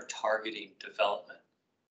 they are targeting development.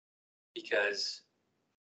 Because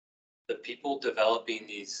the people developing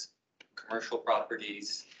these commercial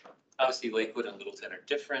properties, obviously Lakewood and Littleton are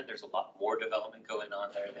different. There's a lot more development going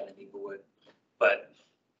on there than in Inglewood. But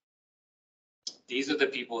these are the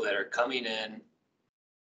people that are coming in,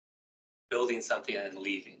 building something and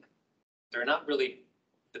leaving. They're not really,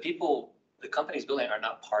 the companies building are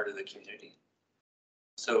not part of the community.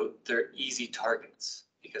 So they're easy targets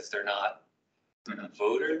because they're not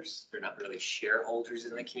voters, they're not really shareholders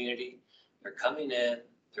in the community. They're coming in,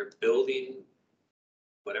 they're building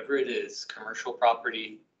whatever it is, commercial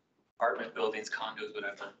property, apartment buildings, condos,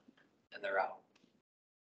 whatever, and they're out.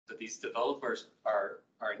 So these developers are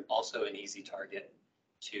also an easy target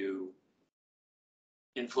to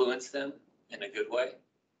influence them in a good way,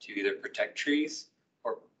 to either protect trees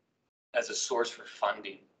or as a source for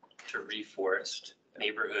funding to reforest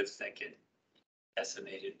neighborhoods that get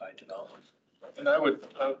decimated by development. And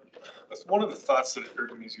that's one of the thoughts that occurred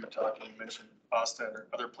to me as you were talking. You mentioned Boston or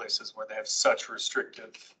other places where they have such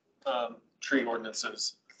restrictive tree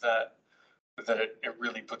ordinances that it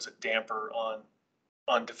really puts a damper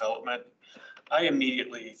on development. I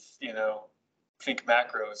immediately, think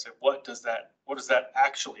macros and what does that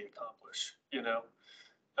actually accomplish,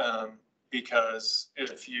 because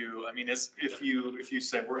if you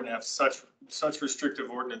say we're gonna have such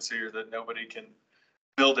restrictive ordinance here that nobody can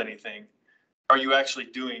build anything, are you actually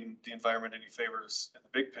doing the environment any favors in the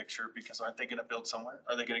big picture? Because aren't they gonna build somewhere?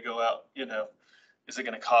 Are they gonna go out, is it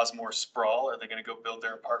gonna cause more sprawl? Are they gonna go build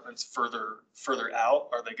their apartments further out?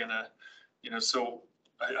 Are they gonna, so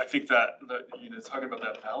I think that, talking about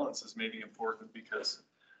that balance is maybe important because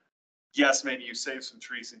yes, maybe you save some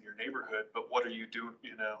trees in your neighborhood, but what are you doing,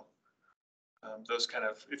 those kind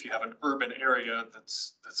of, if you have an urban area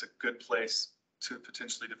that's a good place to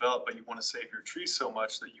potentially develop, but you want to save your trees so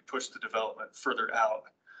much that you push the development further out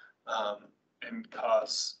and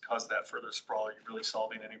cause that further sprawl. Are you really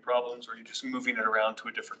solving any problems, or are you just moving it around to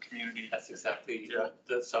a different community? That's exactly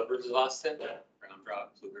the suburbs of Austin, Round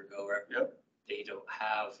Rock, Pflugerville, where they don't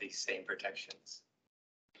have these same protections.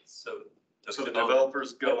 So the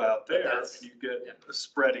developers go out there and you get the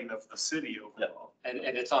spreading of the city overall. And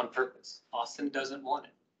it's on purpose. Austin doesn't want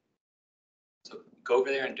it. So go over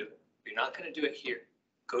there and do it. You're not going to do it here.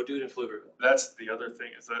 Go do it in Pflugerville. That's the other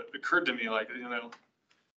thing is that it occurred to me, like,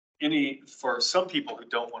 for some people who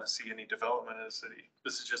don't want to see any development in the city,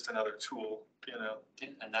 this is just another tool,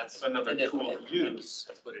 And that's another tool to use.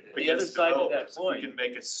 That's what it is. The other side of that Developers. If coin. we can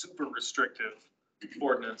make a super restrictive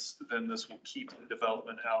ordinance, then this will keep the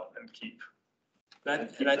development out and keep.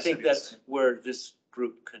 And I think that's where this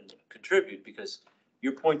group can contribute, because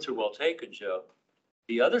your points are well taken, Joe.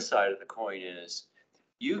 The other side of the coin is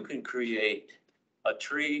you can create a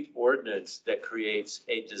tree ordinance that creates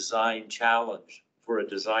a design challenge for a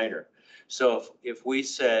designer. So if we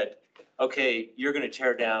said, okay, you're going to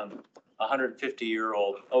tear down a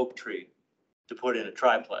 150-year-old oak tree to put in a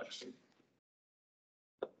triplex,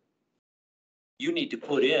 you need to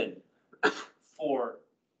put in 4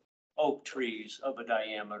 oak trees of a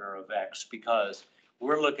diameter of X, because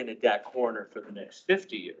we're looking at that corner for the next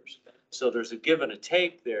 50 years. So there's a give and a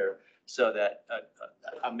take there, so that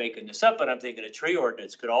I'm making this up, but I'm thinking a tree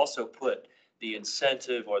ordinance could also put the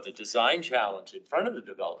incentive or the design challenge in front of the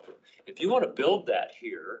developer. If you want to build that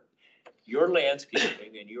here, your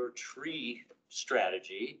landscaping and your tree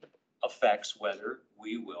strategy affects whether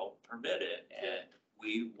we will permit it. And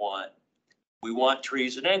we want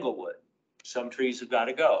trees in Englewood. Some trees have got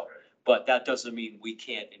to go, but that doesn't mean we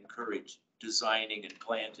can't encourage designing and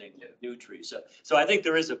planting new trees. So I think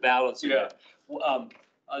there is a balance here.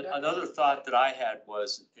 Another thought that I had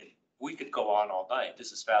was, we could go on all night.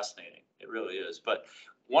 This is fascinating. It really is. But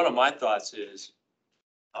one of my thoughts is,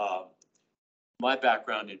 my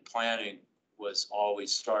background in planning was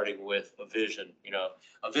always starting with a vision,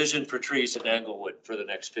 a vision for trees in Englewood for the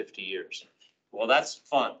next 50 years. Well, that's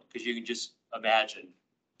fun because you can just imagine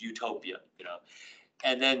utopia,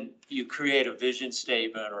 and then you create a vision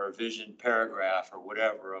statement or a vision paragraph or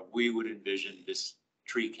whatever. We would envision this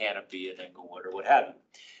tree canopy in Englewood or what have you.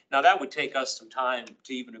 Now, that would take us some time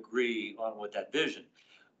to even agree on what that vision,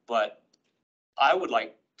 but I would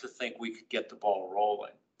like to think we could get the ball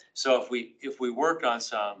rolling. So if we work on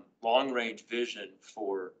some long-range vision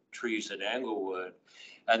for trees in Englewood,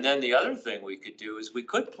 and then the other thing we could do is we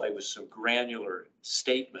could play with some granular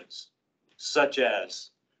statements, such as,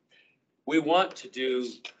 we want to do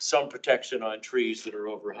some protection on trees that are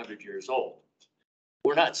over 100 years old.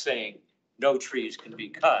 We're not saying no trees can be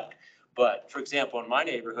cut, but for example, in my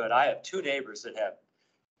neighborhood, I have 2 neighbors that have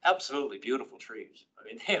absolutely beautiful trees. I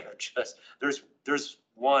mean, they are just, there's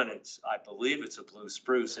one, I believe it's a blue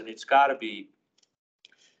spruce, and it's gotta be,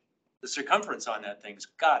 the circumference on that thing's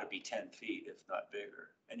gotta be 10 feet, if not bigger.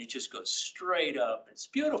 And it just goes straight up. It's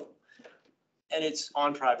beautiful. And it's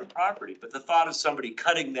on private property, but the thought of somebody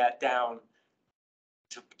cutting that down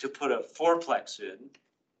to put a fourplex in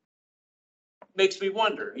makes me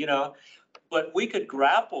wonder, but we could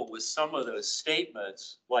grapple with some of those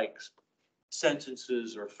statements, like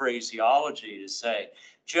sentences or phraseology, to say,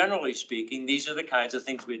 generally speaking, these are the kinds of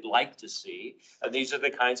things we'd like to see, and these are the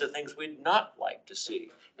kinds of things we'd not like to see.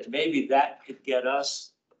 And maybe that could get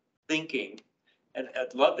us thinking, and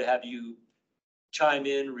I'd love to have you chime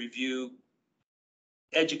in, review,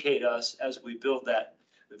 educate us as we build that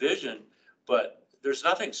vision, but there's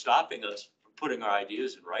nothing stopping us from putting our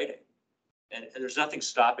ideas in writing. And there's nothing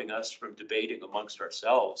stopping us from debating amongst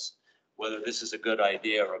ourselves whether this is a good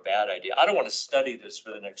idea or a bad idea. I don't want to study this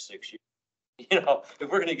for the next 6 years. If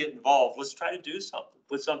we're going to get involved, let's try to do something,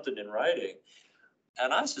 put something in writing.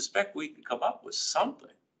 And I suspect we can come up with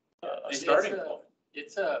something, a starting point.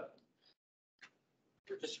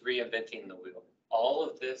 We're just reinventing the wheel. All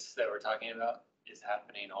of this that we're talking about is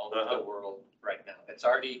happening all over the world right now. It's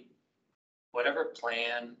already, whatever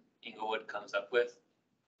plan Englewood comes up with,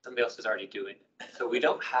 somebody else is already doing it. So we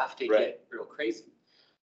don't have to get real crazy.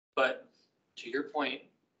 But to your point,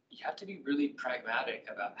 you have to be really pragmatic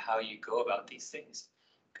about how you go about these things.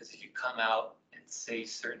 Because if you come out and say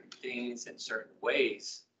certain things in certain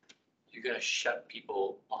ways, you're going to shut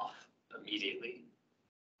people off immediately.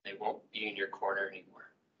 They won't be in your corner anymore.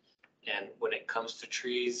 And when it comes to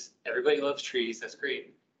trees, everybody loves trees. That's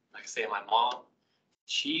great. Like I say, my mom,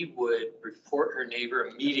 she would report her neighbor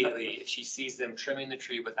immediately if she sees them trimming the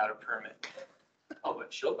tree without a permit. Oh,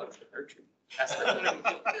 but she'll go to her tree. That's the thing.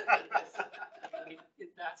 I mean,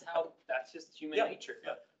 that's just human nature.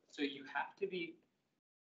 Yeah. So you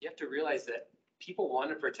have to realize that people want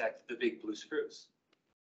to protect the big blue spruce.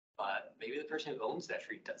 But maybe the person who owns that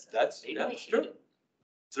tree doesn't. That's true.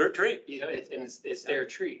 It's their tree. It's their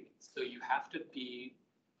tree. So you have to be,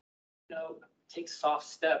 take soft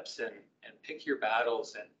steps and pick your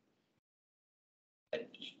battles, and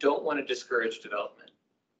you don't want to discourage development.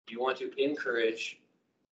 You want to encourage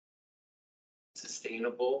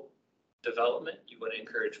sustainable development. You want to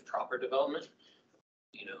encourage proper development.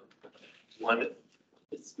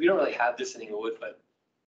 We don't really have this in Englewood, but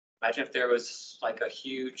imagine if there was like a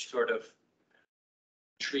huge sort of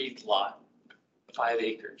tree lot, 5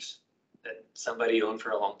 acres, that somebody owned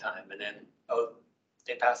for a long time, and then,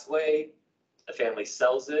 they pass away, the family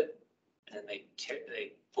sells it, and then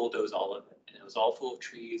they bulldoze all of it. And it was all full of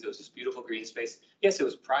trees. It was this beautiful green space. Yes, it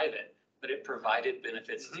was private, but it provided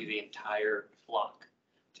benefits to the entire block,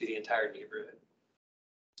 to the entire neighborhood.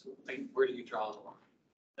 So where do you draw the line?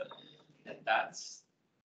 And that's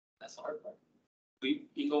the hard part.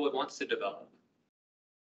 Englewood wants to develop.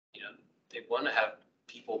 They want to have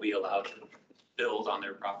people be allowed to build on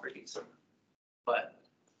their properties. But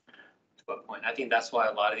to what point? I think that's why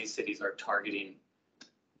a lot of these cities are targeting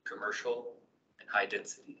commercial and high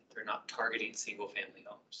density. They're not targeting single family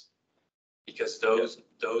homes. Because those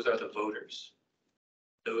are the voters.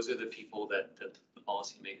 Those are the people that the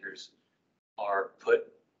policymakers are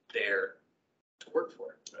put there to work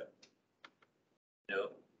for. Right.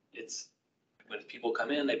 It's when people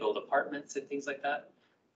come in, they build apartments and things like that.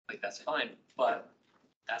 Like, that's fine, but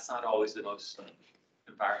that's not always the most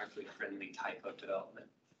environmentally friendly type of development.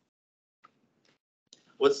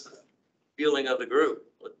 What's the feeling of the group?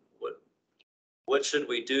 What should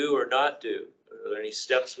we do or not do? Are there any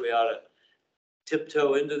steps we ought to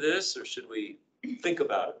tiptoe into this, or should we think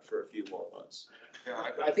about it for a few more months?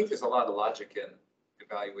 Yeah, I think there's a lot of logic in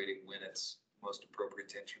evaluating when it's most appropriate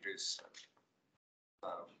to introduce,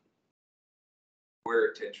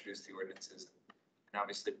 where to introduce the ordinances. And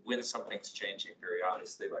obviously, when something's changing, very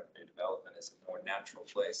obviously, like new development is a more natural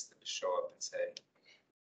place than to show up and say,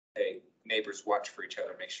 hey, neighbors, watch for each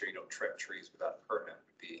other, make sure you don't trim trees without a permit,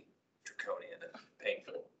 would be draconian and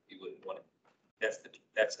painful. You wouldn't want to,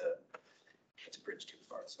 that's a bridge too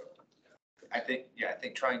far. So I think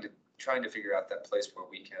trying to figure out that place where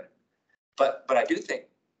we can, but I do think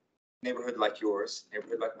neighborhood like yours,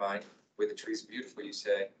 neighborhood like mine, where the trees are beautiful, you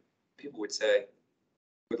say, people would say,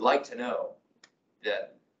 would like to know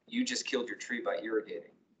that you just killed your tree by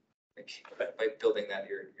irrigating, by building that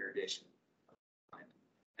irrigation.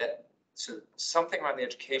 That, so something around the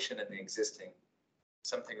education and the existing,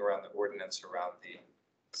 something around the ordinance, around the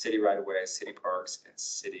city right of ways, city parks, and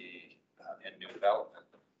city and new development.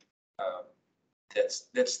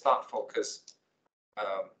 That's thoughtful, because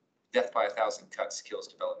death by 1,000 cuts kills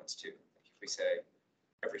developments too. If we say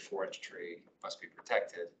every 4-inch tree must be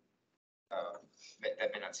protected,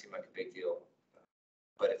 that may not seem like a big deal.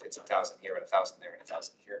 But if it's 1,000 here and 1,000 there and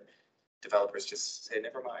 1,000 here, developers just say,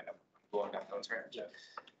 never mind, I'm blowing down those ranch. Yeah.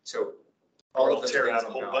 So Or all we'll of those tear things out a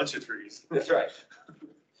in whole balance. bunch of trees. That's right.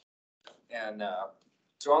 And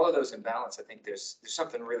so all of those in balance, I think there's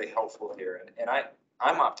something really helpful here. And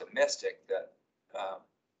I'm optimistic that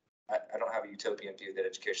I don't have a utopian view that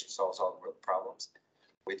education solves all the world problems.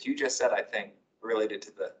 What you just said, I think, related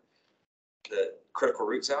to the critical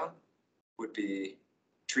root zone would be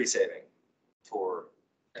tree saving for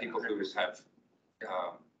people who have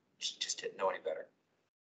just didn't know any better.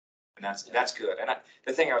 And that's good. And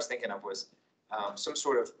the thing I was thinking of was some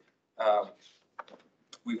sort of,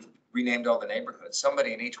 we've renamed all the neighborhoods.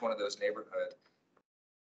 Somebody in each one of those neighborhoods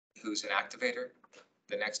who's an activator,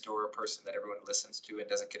 the next door person that everyone listens to and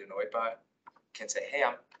doesn't get annoyed by, can say, hey,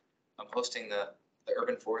 I'm hosting the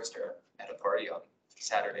urban forester at a party on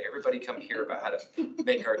Saturday. Everybody come hear about how to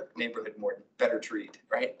make our neighborhood better treed,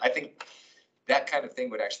 right? I think that kind of thing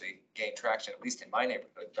would actually gain traction, at least in my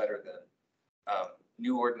neighborhood, better than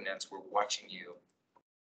new ordinance. We're watching you.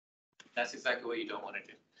 That's exactly what you don't want to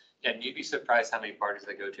do. Yeah, and you'd be surprised how many parties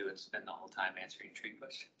I go to and spend the whole time answering tree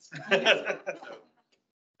questions.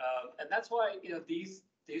 And that's why, these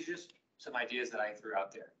are just some ideas that I threw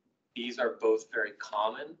out there. These are both very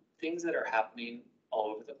common things that are happening all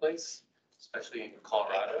over the place, especially in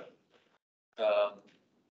Colorado.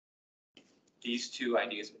 These two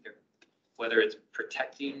ideas, whether it's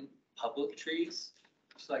protecting public trees,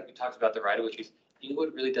 just like we talked about the right-of-way trees,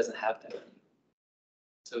 Inglewood really doesn't have that.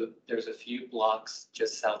 So there's a few blocks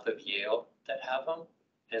just south of Yale that have them,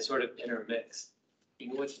 and it's sort of intermixed.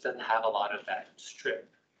 Inglewood just doesn't have a lot of that strip.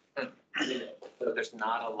 So there's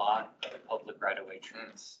not a lot of public right-of-way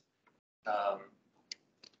trees.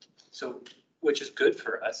 So, which is good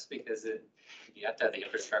for us, because you have to have the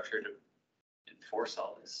infrastructure to enforce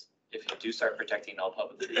all this. If you do start protecting all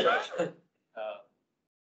public trees.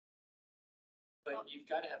 But you've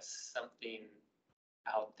got to have something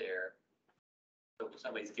out there. So if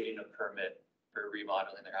somebody's getting a permit for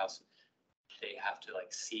remodeling their house, they have to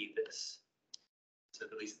see this. So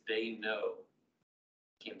at least they know,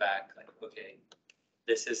 came back okay,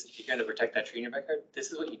 this is, if you're going to protect that tree in your backyard,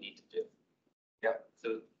 this is what you need to do. Yeah.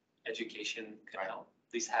 So education can help,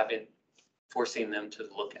 at least forcing them to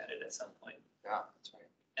look at it at some point. Yeah, that's right.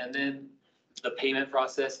 And then the payment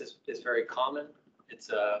process is very common. It's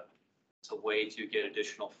a way to get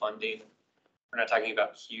additional funding. We're not talking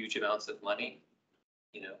about huge amounts of money,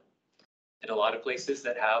 in a lot of places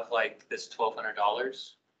that have this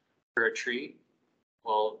 $1,200 for a tree.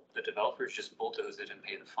 Well, the developers just bulldoze it and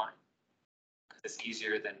pay the fine. It's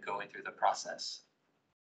easier than going through the process.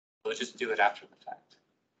 They'll just do it after the fact.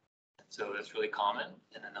 So that's really common.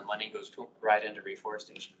 And then the money goes right into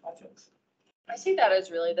reforestation projects. I see that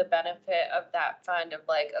as really the benefit of that fund of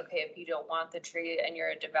okay, if you don't want the tree and you're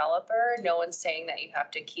a developer, no one's saying that you have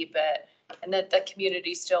to keep it, and that the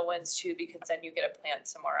community still wins too, because then you get a plant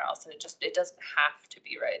somewhere else, and it doesn't have to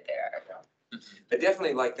be right there. I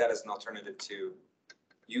definitely like that as an alternative to,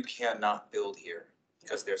 you cannot build here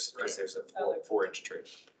because there's a 4-inch tree.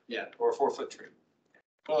 Yeah. Or a 4-foot tree.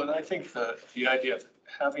 Well, and I think the idea of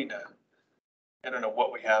having I don't know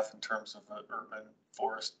what we have in terms of an urban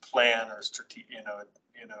forest plan or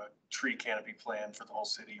tree canopy plan for the whole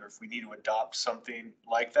city, or if we need to adopt something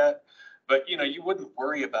like that. But, you wouldn't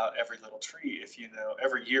worry about every little tree if,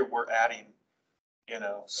 every year we're adding,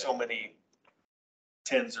 so many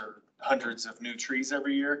tens or hundreds of new trees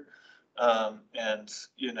every year. And,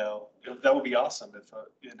 that would be awesome if,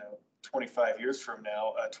 25 years from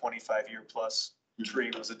now, a 25-year plus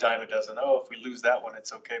tree was a dime a dozen. Oh, if we lose that one,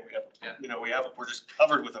 it's okay. We have, we're just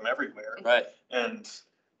covered with them everywhere. Right. And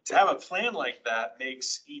to have a plan like that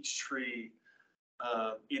makes each tree,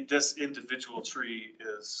 this individual tree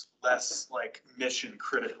is less mission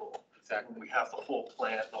critical. Exactly. When we have the whole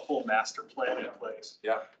plan, the whole master plan in place.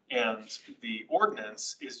 Yeah. And the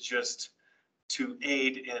ordinance is just to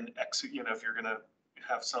aid in if you're gonna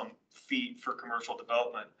have some fee for commercial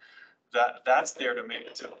development, that's there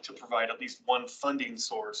to provide at least one funding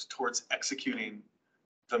source towards executing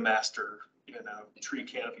the master tree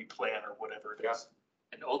canopy plan or whatever it is.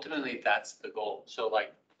 And ultimately, that's the goal. So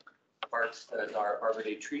like Parks does our Arbor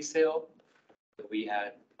Day tree sale. We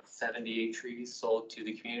had 78 trees sold to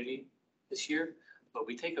the community this year, but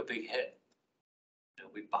we take a big hit.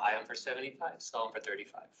 We buy them for 75, sell them for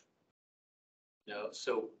 35.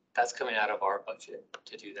 So that's coming out of our budget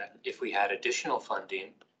to do that. If we had additional funding,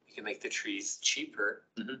 we can make the trees cheaper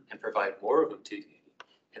and provide more of them to the community.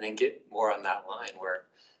 And then get more on that line where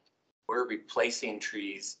we're replacing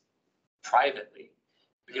trees privately.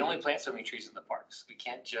 We can only plant so many trees in the parks. We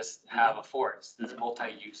can't just have a forest. It's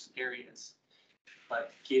multi-use areas.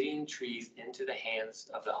 But getting trees into the hands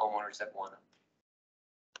of the homeowners that want them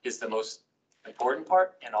is the most important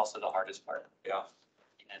part and also the hardest part. Yeah.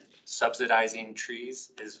 And subsidizing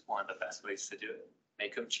trees is one of the best ways to do it.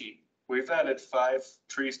 Make them cheap. We've added 5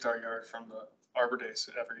 trees to our yard from the Arbor Days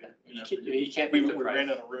every year. You can't We beat the ran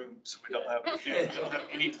price. out of room, so we don't have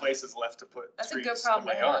any places left to put That's a good trees in problem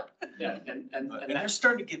my to yard. Yeah, and And they're that's,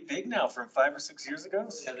 starting to get big now from 5 or 6 years ago.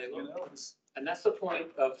 Yeah, they will. It's- and that's the point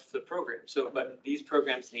of the program. So, but these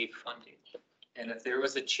programs need funding. And if there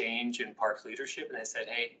was a change in parks leadership and they said,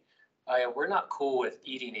 hey, we're not cool with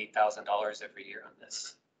eating $8,000 every year on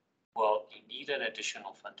this. Well, you need an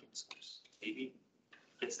additional funding source. Maybe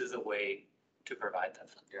this is a way to provide that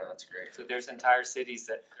funding. Yeah, that's great. So there's entire cities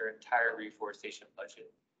that their entire reforestation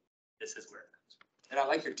budget, this is where it comes from. And I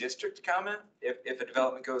like your district comment. If a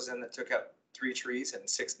development goes in that took out 3 trees and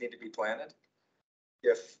 6 need to be planted,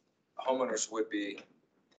 if homeowners would be,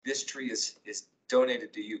 this tree is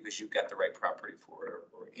donated to you because you've got the right property for it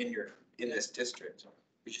or in this district.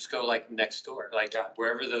 We just go like next door, like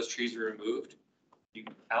wherever those trees were removed, you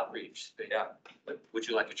outreach. Yeah, Would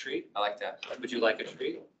you like a tree? I like that. Would you like a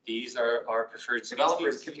tree? These are our preferred Developer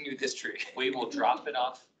is species. giving you this tree. We will drop it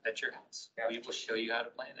off at your house. Yeah. We will show you how to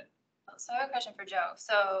plant it. So I have a question for Joe.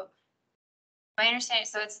 So my understanding,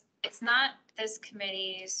 so it's not this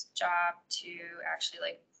committee's job to actually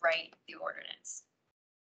like write the ordinance.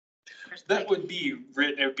 There's, That like- would be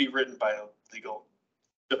written, it would be written by a legal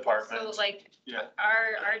department. So like, Yeah.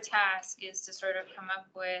 our task is to sort of come up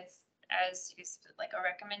with, as you said, like a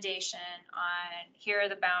recommendation on, here are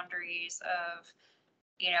the boundaries of,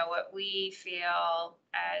 what we feel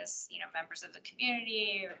as, members of the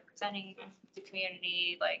community, representing the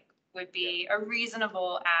community, like, would be a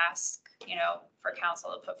reasonable ask, for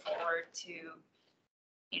council to put forward to,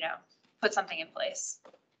 put something in place,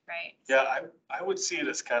 right? Yeah, I would see it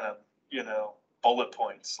as kind of, bullet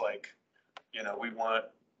points, like, we want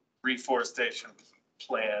reforestation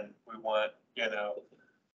plan, we want,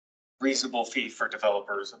 reasonable fee for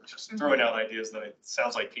developers, and just throwing out ideas that it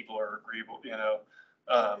sounds like people are agreeable,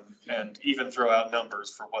 and even throw out numbers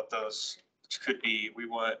for what those could be. We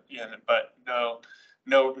want, but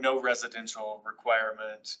no residential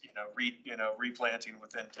requirement, replanting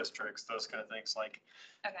within districts, those kind of things, like,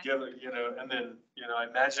 Okay. and then, I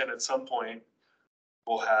imagine at some point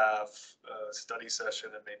we'll have a study session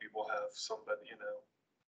and maybe we'll have somebody,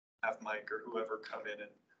 have Mike or whoever come in and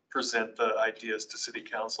present the ideas to city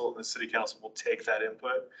council, and the city council will take that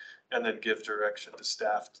input and then give direction to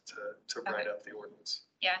staff to write up the ordinance.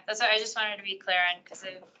 Yeah, that's what I just wanted to be clear on, because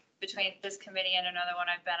between this committee and another one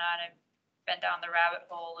I've been on, I've been down the rabbit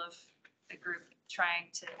hole of the group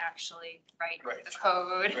trying to actually write Right. the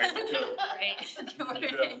code. Right, the code.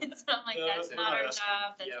 Right. So I'm like, No, that's we're not not our asking.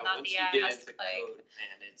 job, that's Yeah, not once the you get ask, into like, code,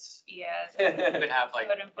 man, it's, yeah. you would have like.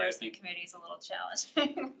 Code enforcement committee is a little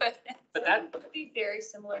challenging, but But that, Would be very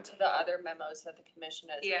similar to the other memos that the commission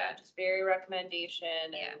has. Yeah. Just very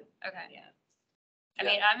recommendation yeah, and, okay. yeah. I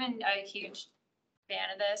mean, I'm a huge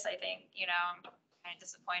fan of this. I think, I'm kind of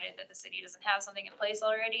disappointed that the city doesn't have something in place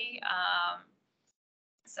already.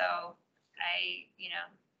 So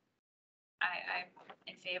I'm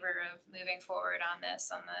in favor of moving forward on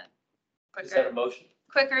this, on the Is that a quicker, motion?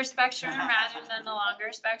 quicker spectrum rather than the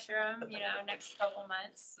longer spectrum, next couple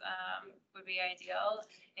months, would be ideal. I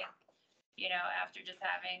think, after just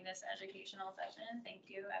having this educational session, thank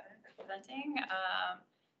you, Evan, for presenting.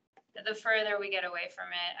 The further we get away from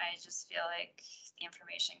it, I just feel like the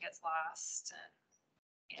information gets lost and,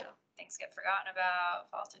 things get forgotten about,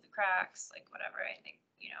 fall through the cracks, like whatever. I think,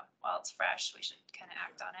 while it's fresh, we should kind of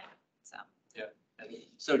act on it. So.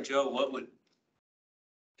 So Joe, what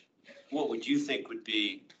would you think would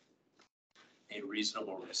be a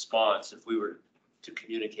reasonable response if we were to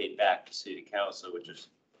communicate back to city council, which is,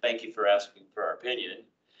 thank you for asking for our opinion.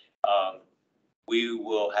 We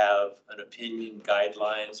will have an opinion,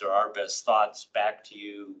 guidelines, or our best thoughts back to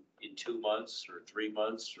you in 2 months or 3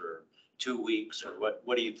 months or 2 weeks, or what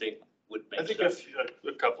do you think would make I think sense?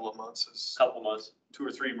 if a couple of months is, Couple months? 2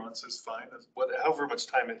 or 3 months is fine, however much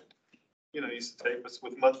time it used to take, but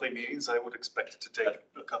with monthly meetings, I would expect it to take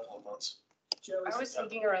a couple of months. I was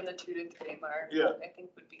thinking around the 2 to 3 mark. Yeah. I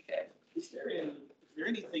think would be good. Is there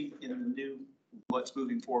anything in the new, what's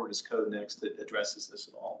moving forward as Code Next that addresses this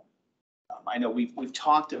at all? I know we've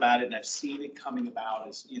talked about it and I've seen it coming about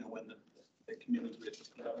as, when the committee gets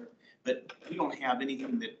together, but we don't have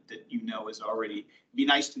anything that is already, it'd be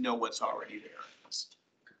nice to know what's already there.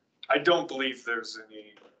 I don't believe there's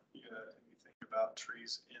anything about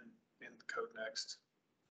trees in Code Next.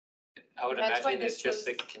 I would That's why imagine it's this just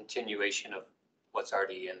a continuation of what's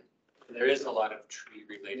already in. There is a lot of tree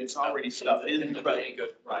related. It's already stuff in the the planning code,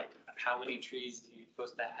 right? How many trees are you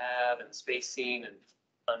supposed to have and spacing and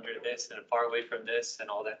under this and far away from this and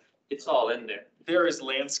all that? It's all in there. There is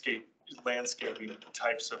landscaping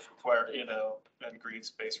types of and green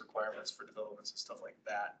space requirements for developments and stuff like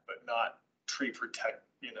that, but not tree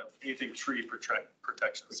anything tree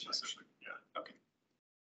protection specific. Yeah. Okay.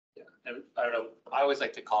 Yeah, and I don't know, I always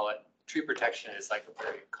like to call it, tree protection is like a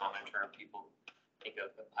very common term people think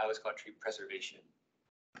of, but I always call it tree preservation.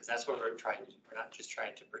 Because that's what we're trying to do. We're not just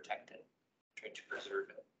trying to protect it, we're trying to preserve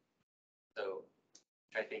it. So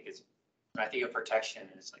I think of protection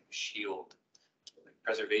as like a shield. Like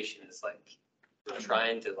preservation is like, we're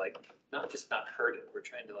trying to not hurt it, we're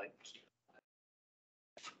trying to keep.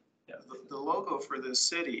 Yeah, the logo for this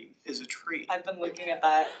city is a tree. I've been looking at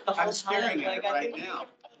that the whole I'm staring time, at it like, I right think- now.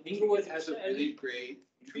 Inglewood has a really great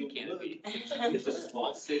tree canopy. It's a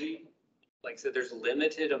small city. Like I said, there's a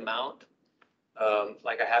limited amount.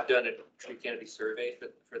 Like I have done a tree canopy survey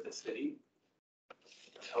for the city.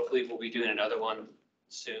 Hopefully we'll be doing another one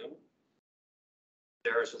soon.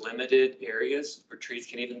 There's limited areas where trees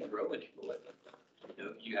can even grow in Inglewood.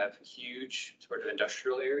 You have huge sort of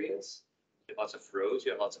industrial areas. You have lots of roads,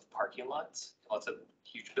 you have lots of parking lots, lots of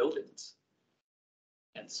huge buildings.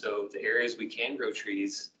 And so the areas we can grow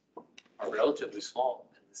trees are relatively small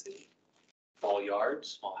in the city. Small yards,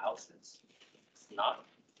 small houses.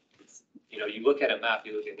 You look at a map,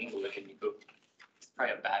 you look at Inglewood and you go, it's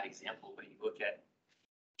probably a bad example, but you look at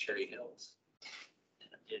Cherry Hills. And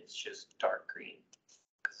it's just dark green.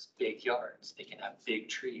 It's big yards, they can have big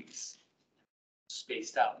trees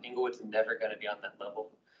spaced out. Inglewood's never gonna be on that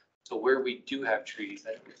level. So where we do have trees,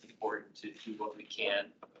 I think it's important to do what we can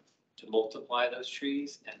to multiply those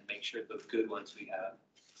trees and make sure those good ones we have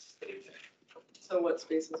stay there. So what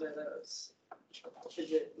spaces are those?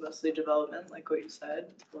 Is it mostly development, like what you said,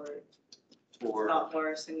 or For not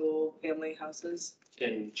more single family houses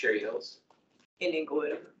in Cherry Hills, in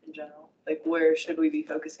Inglewood in general? Like where should we be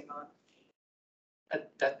focusing on?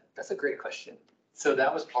 that's a great question. So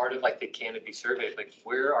that was part of the canopy survey,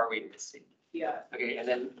 where are we missing? Yeah, Okay, and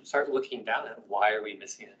then start looking down at why are we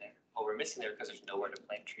missing in there? Well, we're missing there because there's nowhere to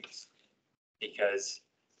plant trees. Because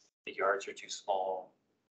the yards are too small,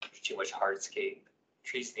 there's too much hardscape.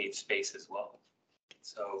 Trees need space as well.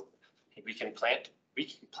 So we can plant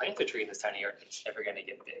the tree in this tiny yard, it's never gonna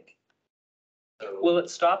get big. So, Will it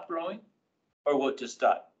stop growing or will it just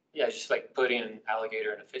die? yeah, it's just like putting an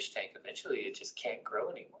alligator in a fish tank, eventually it just can't grow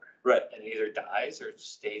anymore. Right. And it either dies or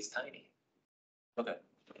stays tiny. Okay.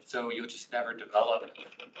 So you'll just never develop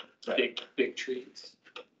Right. big trees.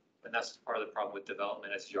 And that's part of the problem with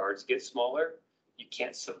development. As yards get smaller, you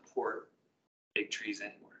can't support big trees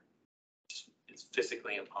anymore. It's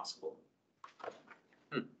physically impossible.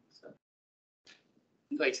 So,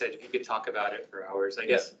 like I said, if you could talk about it for hours, I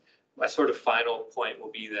guess my sort of final point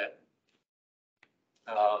will be that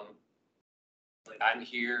I'm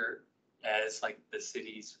here as the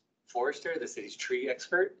city's forester, the city's tree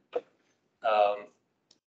expert.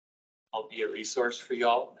 I'll be a resource for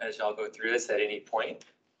y'all as y'all go through this at any point.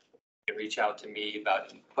 You can reach out to me about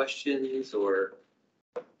any questions or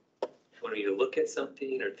want me to look at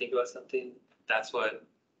something or think about something. That's what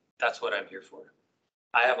I'm here for.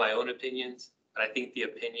 I have my own opinions, but I think the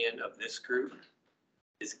opinion of this group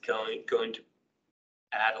is going to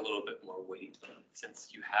add a little bit more weight since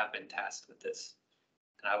you have been tasked with this.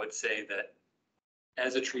 And I would say that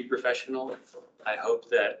as a tree professional, I hope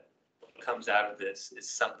that what comes out of this is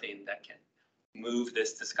something that can move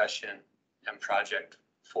this discussion and project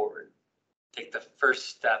forward. Take the first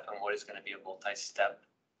step on what is going to be a multi-step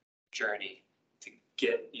journey to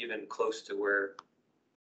get even close to where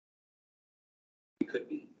we could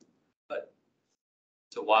be. But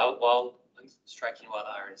so while striking while the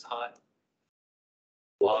iron is hot,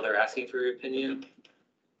 while they're asking for your opinion,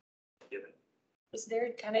 give it. Is there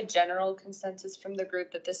kind of general consensus from the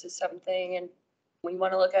group that this is something and we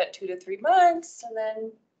want to look at 2 to 3 months and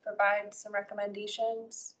then provide some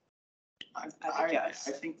recommendations? I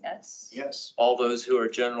think, Yes. yes. All those who are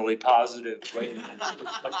generally positive. wait.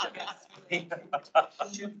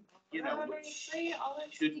 you know, Honestly, all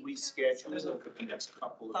of should the- we schedule the next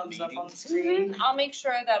couple of Thumbs up on the meetings? screen. I'll make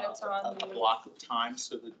sure that it's A on. the- block of time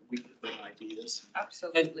so that we can bring ideas. And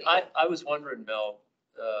Absolutely. I was wondering, Mel,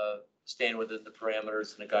 staying within the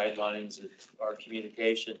parameters and the guidelines of our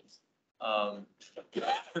communication,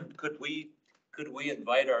 could we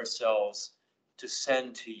invite ourselves to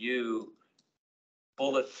send to you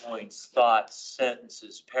bullet points, thoughts,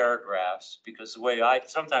 sentences, paragraphs? Because the way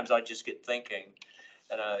sometimes I just get thinking,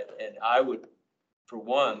 and I would, for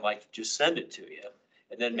one, like to just send it to you.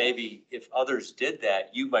 And then maybe if others did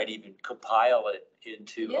that, you might even compile it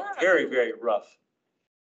into a Yeah. very, very rough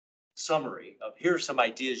summary of here's some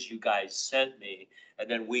ideas you guys sent me, and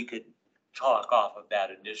then we could talk off of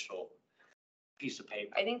that initial piece of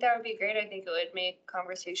paper. I think that would be great. I think it would make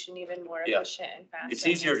conversation even more Yeah. efficient and faster. It's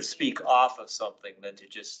easier to speak off of something than to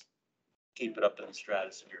just keep it up in the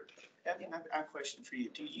stratosphere. Evan, I have a question for you.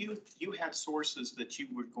 Do you have sources that you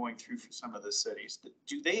were going through for some of the cities?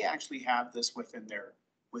 Do they actually have this within their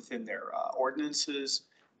ordinances?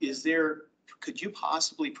 Could you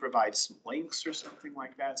possibly provide some links or something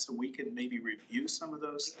like that so we can maybe review some of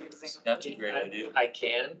those things? That's a great idea. I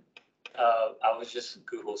can. I was just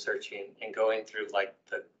Google searching and going through like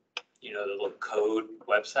the little code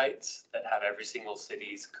websites that have every single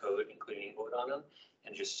city's code, including Inglewood on them,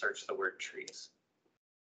 and just search the word trees.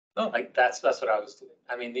 Oh. Like that's what I was doing.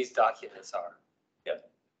 I mean, these documents are,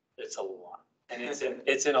 it's a lot. And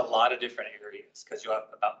it's in a lot of different areas, because you have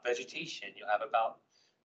about vegetation, you have about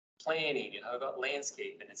planning, you have about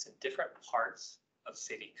landscape, and it's in different parts of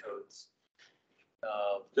city codes.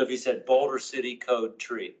 So if you said Boulder City Code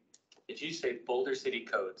tree, If you say Boulder City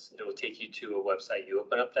Codes, it will take you to a website. You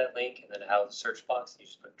open up that link and then out of the search box, you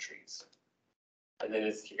just put trees. And then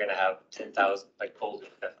you're gonna have 10,000, like Boulder,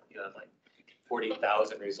 like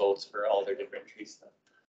 40,000 results for all their different tree stuff.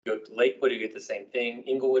 Go to Lakewood, you get the same thing.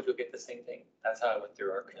 Inglewood, you'll get the same thing. That's how I went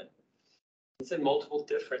through ArcNet. It's in multiple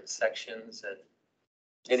different sections and.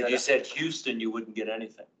 and if you said Houston, you wouldn't get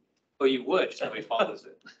anything. Well, you would, if somebody follows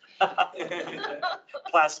it.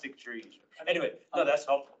 Plastic trees. Anyway, no, that's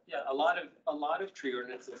helpful. Yeah, a lot of tree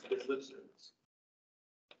ordinances is lip service.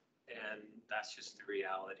 And that's just the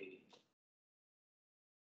reality.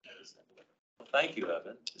 Well, thank you,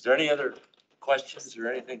 Evan. Is there any other questions or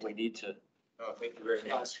anything we need to, Oh, thank you very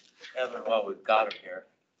much. Evan, well, we've got him here.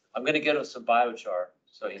 I'm gonna get him some biochar,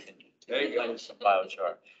 so you can There you go. get him some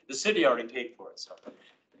biochar. The city already paid for it, so,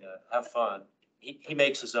 yeah, have fun. He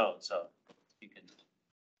makes his own, so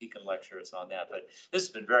he can lecture us on that, but this has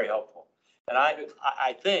been very helpful. And I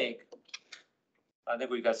think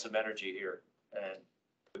we've got some energy here, and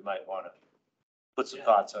we might want to put some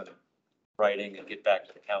thoughts on writing and get back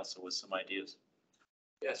to the council with some ideas.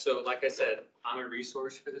 Yeah, so like I said, I'm a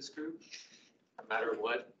resource for this group, no matter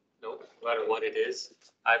what it is.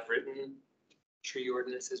 I've written tree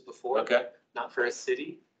ordinances before. Okay. Not for a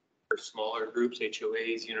city, for smaller groups,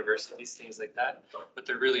 HOAs, universities, things like that, but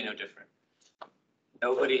they're really no different.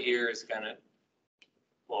 Nobody here is gonna,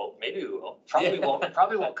 well, maybe we will,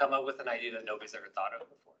 probably won't come up with an idea that nobody's ever thought of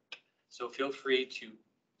before. So feel free to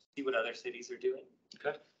see what other cities are doing.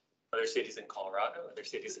 Okay. Other cities in Colorado, other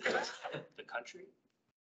cities in the country.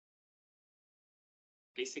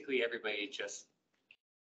 Basically, everybody just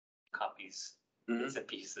copies bits and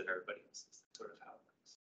pieces that everybody else is, sort of how it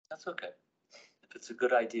works. That's okay. If it's a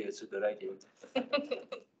good idea, it's a good idea.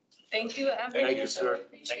 Thank you, Evan. Thank you, sir.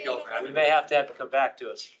 Thank you all for We having me. may have to come back to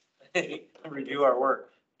us, review our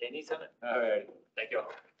work. Anytime. All right. Thank you all.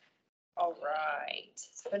 All right.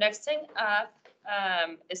 So next thing up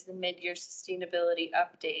is the mid-year sustainability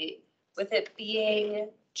update. With it being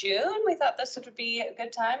June, we thought this would be a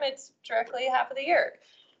good time. It's directly half of the year.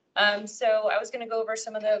 So I was going to go over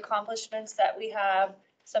some of the accomplishments that we have,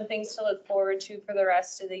 some things to look forward to for the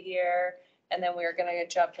rest of the year, and then we're going to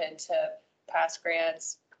jump into past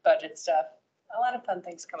grants, budget stuff, a lot of fun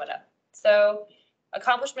things coming up. So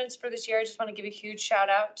accomplishments for this year, I just want to give a huge shout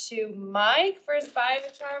out to Mike for his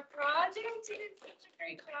biochar project. He did such a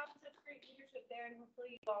great job, such great leadership there, and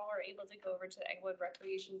hopefully you all are able to go over to the Englewood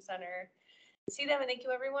Recreation Center, see them, and thank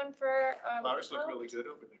you everyone for. Flowers look really good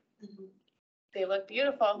over there. They look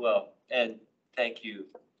beautiful. Well, and thank you,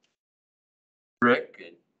 Rick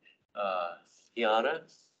and Kiana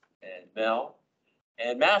and Mel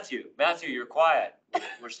and Matthew. Matthew, you're quiet.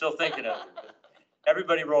 We're still thinking of you.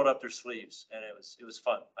 Everybody rolled up their sleeves and it was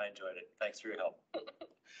fun. I enjoyed it. Thanks for your help.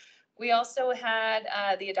 We also had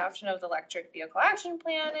the adoption of the electric vehicle action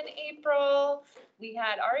plan in April. We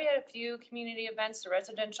had already had a few community events, the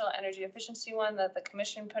residential energy efficiency one that the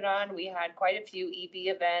commission put on. We had quite a few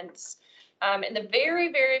EV events. In the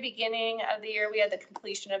very, very beginning of the year, we had the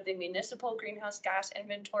completion of the municipal greenhouse gas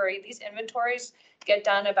inventory. These inventories get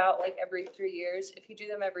done about like every 3 years. If you do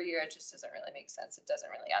them every year, it just doesn't really make sense. It doesn't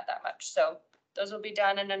really add that much. So those will be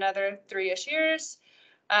done in another 3-ish years.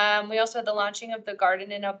 We also had the launching of the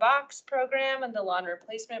Garden in a Box program and the lawn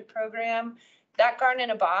replacement program. That Garden in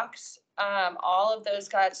a Box, all of those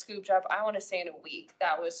got scooped up, I want to say in a week.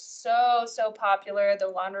 That was so popular. The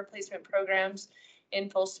lawn replacement programs in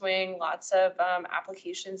full swing, lots of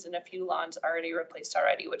applications and a few lawns already replaced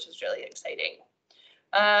already, which is really exciting.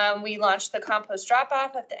 We launched the compost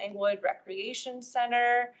drop-off at the Englewood Recreation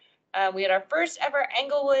Center. We had our first ever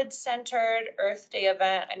Englewood centered Earth Day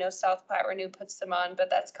event. I know South Platte Renew puts them on, but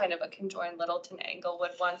that's kind of a conjoined Littleton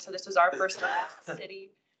Englewood one. So this was our first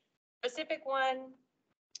city specific one.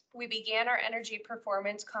 We began our energy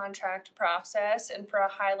performance contract process, and for a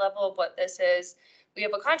high level of what this is, we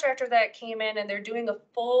have a contractor that came in and they're doing a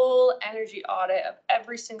full energy audit of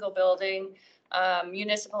every single building,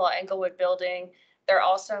 municipal Englewood building. They're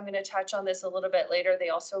also, I'm going to touch on this a little bit later, they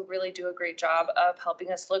also really do a great job of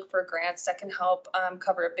helping us look for grants that can help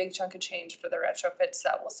cover a big chunk of change for the retrofits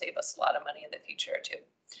that will save us a lot of money in the future too.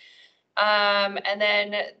 And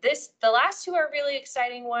then the last two are really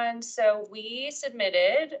exciting ones. So we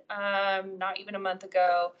submitted, not even a month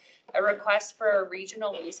ago, a request for a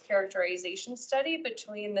regional waste characterization study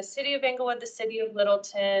between the city of Englewood, the city of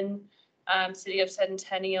Littleton, city of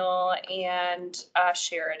Centennial, and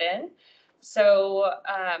Sheridan. So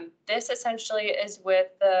this essentially is with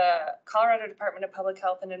the Colorado Department of Public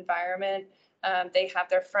Health and Environment. They have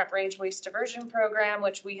their Front Range Waste Diversion Program,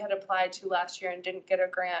 which we had applied to last year and didn't get a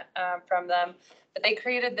grant from them. But they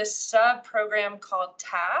created this sub program called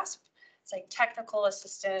TASP. It's like Technical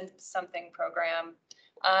Assistant Something Program.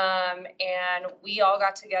 And we all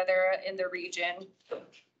got together in the region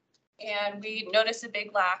and we noticed a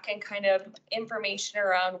big lack in kind of information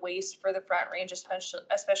around waste for the Front Range,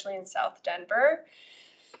 especially in South Denver.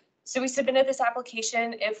 So we submitted this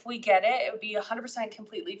application. If we get it, it would be 100%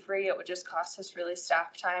 completely free. It would just cost us really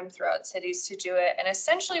staff time throughout cities to do it. And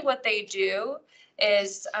essentially what they do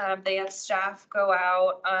is they have staff go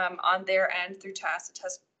out on their end through TASP,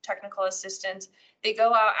 technical assistance. They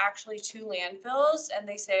go out actually to landfills and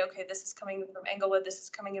they say, okay, this is coming from Englewood, this is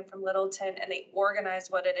coming in from Littleton, and they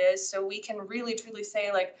organize what it is. So we can really truly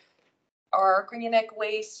say like our Green Neck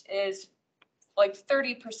waste is like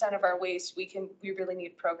 30% of our waste, we really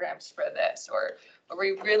need programs for this, or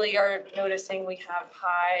we really are noticing we have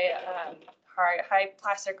high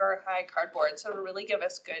plastic or high cardboard. So it'll really give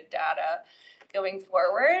us good data going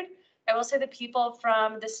forward. I will say the people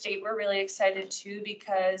from the state were really excited too,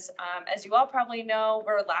 because as you all probably know,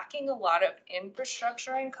 we're lacking a lot of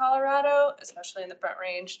infrastructure in Colorado, especially in the Front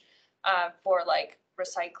Range, for like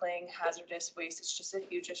recycling, hazardous waste. It's just a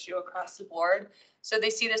huge issue across the board. So they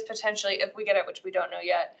see this potentially, if we get it, which we don't know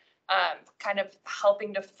yet, kind of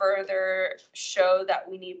helping to further show that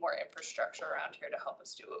we need more infrastructure around here to help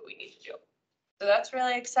us do what we need to do. So that's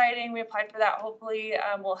really exciting. We applied for that. Hopefully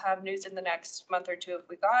we'll have news in the next month or two if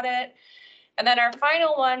we got it. And then our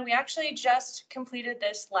final one, we actually just completed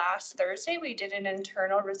this last Thursday. We did an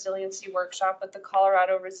internal resiliency workshop with the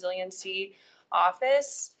Colorado Resiliency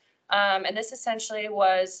Office. And this essentially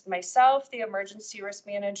was myself, the emergency risk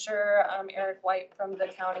manager, Eric White from the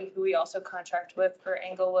county, who we also contract with for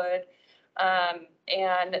Englewood,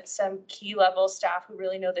 and some key level staff who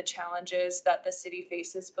really know the challenges that the city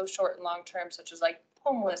faces, both short and long term, such as like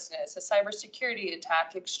homelessness, a cybersecurity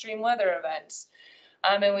attack, extreme weather events.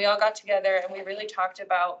 And we all got together and we really talked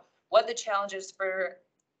about what the challenges for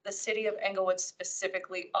the city of Englewood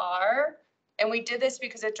specifically are. And we did this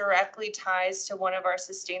because it directly ties to one of our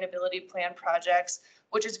sustainability plan projects,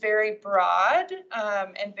 which is very broad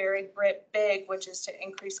and very big, which is to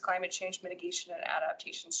increase climate change mitigation and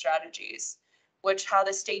adaptation strategies, which how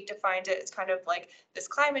the state defines it is kind of like this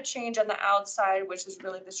climate change on the outside, which is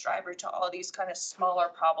really this driver to all these kind of smaller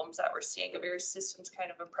problems that we're seeing, a very systems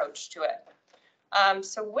kind of approach to it.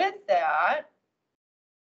 So with that,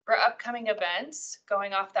 for upcoming events,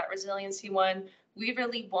 going off that resiliency one, we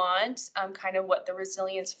really want kind of what the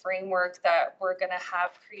resilience framework that we're going to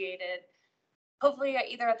have created, hopefully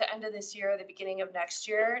either at the end of this year or the beginning of next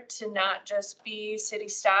year, to not just be city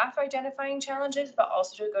staff identifying challenges, but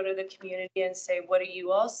also to go to the community and say, what do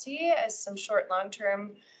you all see as some short,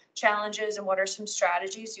 long-term challenges and what are some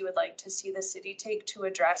strategies you would like to see the city take to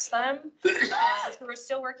address them? So we're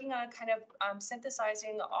still working on kind of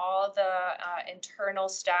synthesizing all the internal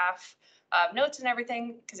staff notes and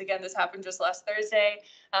everything, because again, this happened just last Thursday.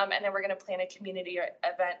 And then we're going to plan a community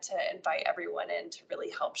event to invite everyone in to really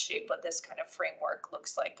help shape what this kind of framework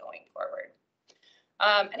looks like going forward.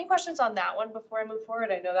 Any questions on that one before I move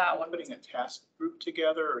forward? I know that one. Putting a task group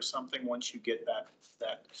together or something once you get that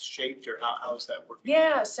shaped, or how's that working?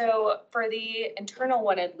 Yeah, so for the internal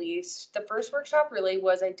one at least, the first workshop really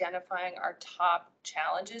was identifying our top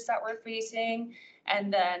challenges that we're facing.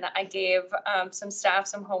 And then I gave some staff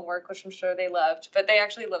some homework, which I'm sure they loved, but they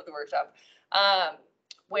actually loved the workshop.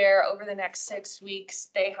 Where over the next 6 weeks,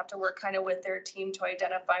 they have to work kind of with their team to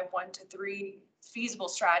identify 1 to 3 feasible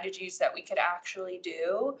strategies that we could actually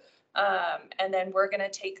do. And then we're gonna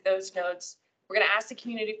take those notes. We're gonna ask the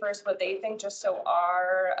community first what they think, just so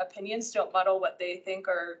our opinions don't muddle what they think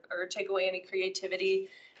or take away any creativity.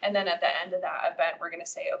 And then at the end of that event, we're gonna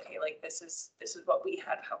say, okay, like this is what we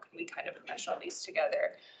had. How can we kind of mesh all these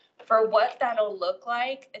together? For what that'll look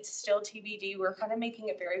like, it's still TBD. We're kind of making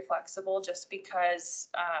it very flexible just because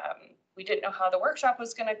we didn't know how the workshop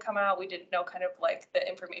was going to come out. We didn't know kind of like the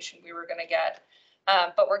information we were going to get.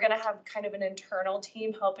 But we're going to have kind of an internal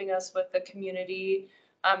team helping us with the community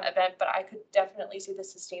event. But I could definitely see the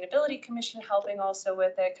Sustainability Commission helping also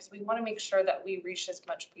with it, because we want to make sure that we reach as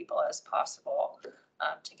much people as possible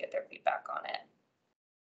to get their feedback on it.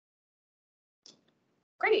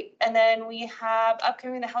 Great. And then we have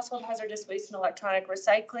upcoming the Household Hazardous Waste and Electronic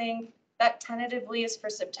Recycling. That tentatively is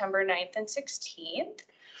for September 9th and 16th.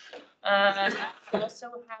 We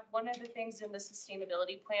also have one of the things in the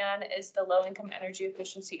sustainability plan is the low income energy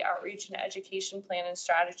efficiency outreach and education plan and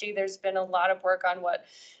strategy. There's been a lot of work on what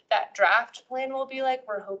that draft plan will be like.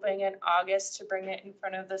 We're hoping in August to bring it in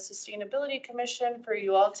front of the Sustainability Commission for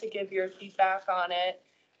you all to give your feedback on it.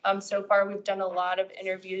 So far, we've done a lot of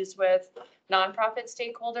interviews with nonprofit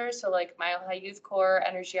stakeholders, so like Mile High Youth Corps,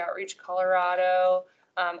 Energy Outreach Colorado,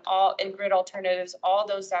 all in Grid Alternatives, all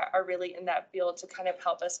those that are really in that field to kind of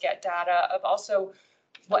help us get data of also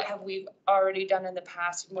what have we already done in the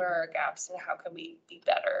past and where are our gaps and how can we be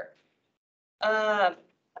better.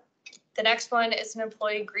 The next one is an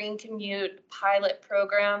employee green commute pilot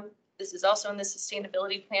program. This is also in the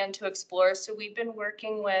sustainability plan to explore. So we've been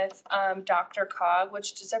working with Dr. Cog,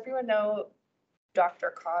 which does everyone know who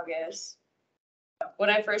Dr. Cog is?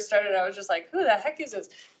 When I first started, I was just like, who the heck is this?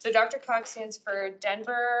 So Dr. Cog stands for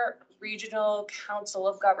Denver Regional Council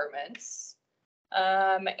of Governments.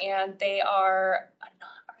 And they are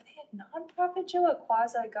they a nonprofit, Joe, a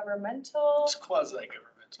quasi-governmental? It's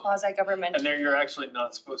quasi-governmental. Quasi-governmental. And there, you're actually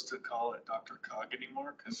not supposed to call it Dr. Cog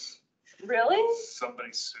anymore because Really?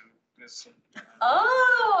 somebody sued this.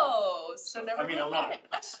 Oh, so never I mean, I'm mind.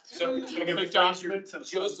 not. So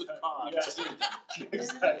Joseph Cog.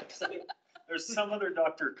 Exactly. There's some other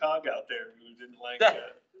Dr. Cog out there who didn't like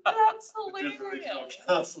that. That's Different hilarious. regional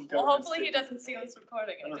council Well, governments hopefully he did. doesn't see us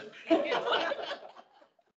recording it.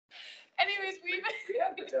 Anyways, we've. We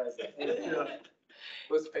advertise it. Yeah.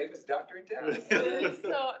 Most famous doctor in town.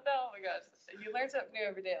 So, oh my gosh, you learn something new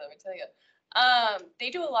every day, let me tell you. They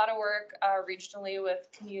do a lot of work regionally with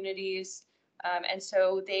communities. And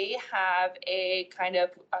so they have a kind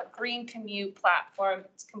of a green commute platform.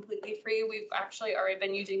 It's completely free. We've actually already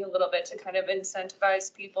been using a little bit to kind of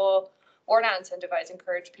incentivize people, or not incentivize,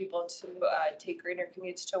 encourage people to take greener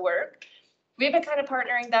commutes to work. We've been kind of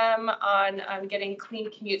partnering them on getting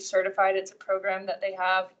Clean Commute certified. It's a program that they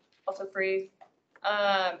have, also free.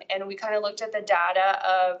 And we kind of looked at the data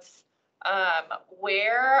of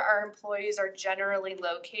where our employees are generally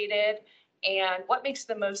located and what makes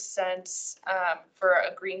the most sense for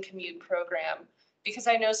a green commute program. Because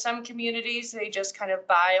I know some communities, they just kind of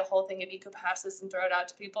buy a whole thing of EcoPasses and throw it out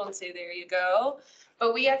to people and say, there you go.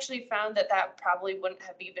 But we actually found that that probably wouldn't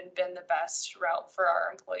have even been the best route for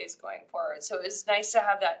our employees going forward. So it's nice to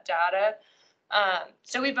have that data.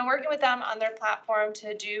 So we've been working with them on their platform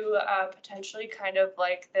to do potentially kind of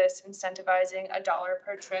like this incentivizing $1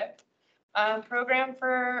 per trip program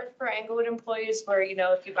for Englewood employees, where, you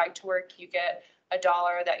know, if you bike to work, you get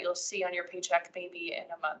 $1 that you'll see on your paycheck maybe in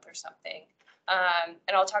a month or something.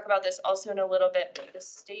 And I'll talk about this also in a little bit, but the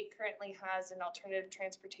state currently has an alternative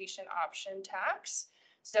transportation option tax.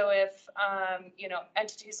 So if, you know,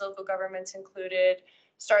 entities, local governments included,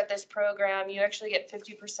 start this program, you actually get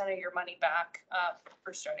 50% of your money back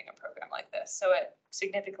for starting a program like this. So it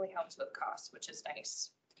significantly helps with costs, which is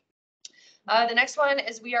nice. The next one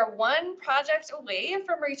is we are one project away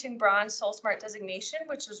from reaching bronze Soul Smart designation,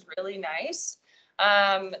 which is really nice.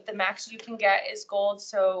 The max you can get is gold.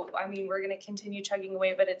 So, I mean, we're going to continue chugging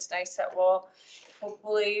away, but it's nice that we'll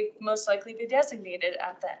hopefully most likely be designated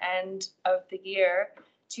at the end of the year.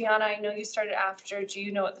 Gianna, I know you started after. Do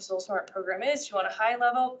you know what the Soul Smart program is? Do you want a high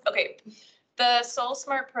level? Okay. The Soul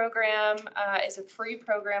Smart program is a free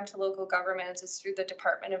program to local governments. It's through the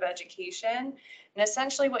Department of Education. And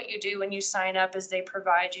essentially what you do when you sign up is they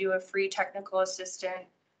provide you a free technical assistant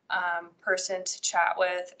person to chat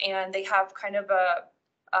with. And they have kind of a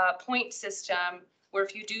point system where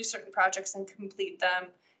if you do certain projects and complete them,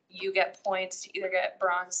 you get points to either get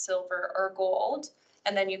bronze, silver, or gold.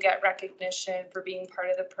 And then you get recognition for being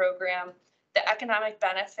part of the program. The economic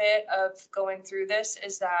benefit of going through this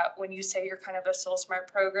is that when you say you're kind of a Soul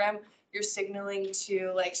Smart program, you're signaling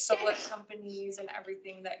to like solar companies and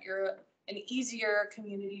everything that you're an easier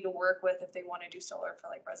community to work with if they want to do solar for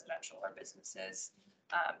like residential or businesses.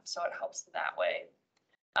 So it helps in that way.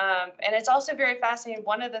 And it's also very fascinating.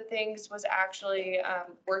 One of the things was actually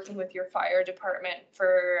working with your fire department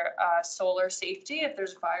for solar safety. If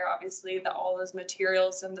there's a fire, obviously all those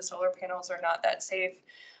materials and the solar panels are not that safe.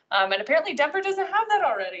 And apparently Denver doesn't have that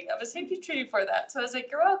already. I have a safety treaty for that. So I was like,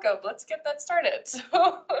 you're welcome. Let's get that started.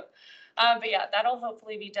 So, but yeah, that'll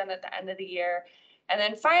hopefully be done at the end of the year. And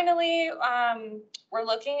then finally, we're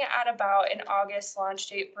looking at about an August launch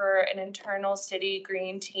date for an internal city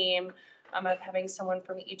green team of having someone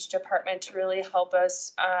from each department to really help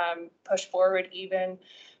us push forward even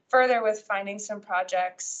further with finding some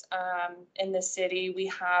projects in the city. We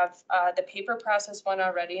have the paper process one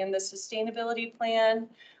already in the sustainability plan.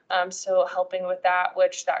 So helping with that,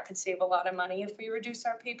 which that could save a lot of money if we reduce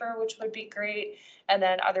our paper, which would be great. And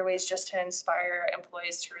then other ways just to inspire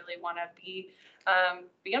employees to really want to be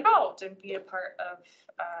involved and be a part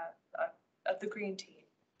of the green team.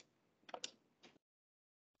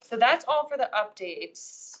 So that's all for the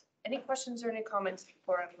updates. Any questions or any comments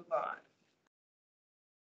before I move on?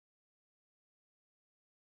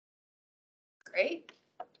 Great.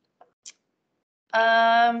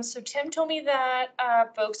 So Tim told me that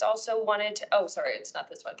folks also wanted to, oh, sorry, it's not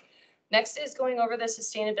this one. Next is going over the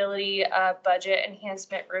sustainability budget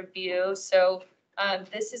enhancement review. So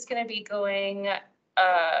this is going to be going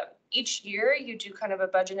each year. You do kind of a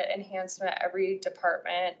budget enhancement every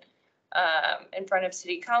department in front of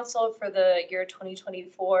city council for the year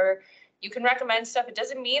 2024. You can recommend stuff. It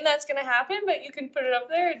doesn't mean that's going to happen, but you can put it up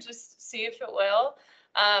there and just see if it will.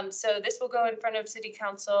 So this will go in front of city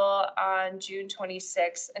council on June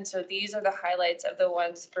 26th. And so these are the highlights of the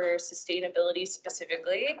ones for sustainability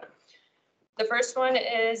specifically. The first one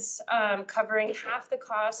is covering half the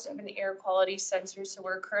cost of an air quality sensor. So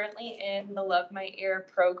we're currently in the Love My Air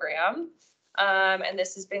program. And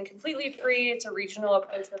this has been completely free. It's a regional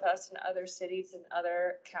approach with us in other cities and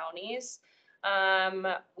other counties.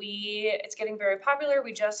 It's getting very popular.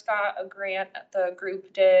 We just got a grant, the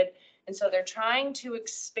group did. And so they're trying to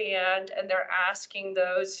expand and they're asking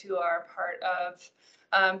those who are part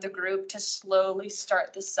of the group to slowly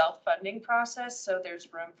start the self-funding process. So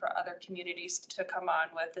there's room for other communities to come on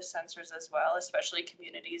with the sensors as well, especially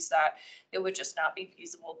communities that it would just not be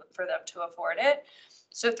feasible for them to afford it.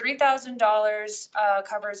 So $3,000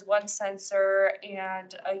 covers one sensor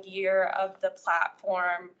and a year of the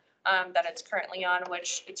platform that it's currently on,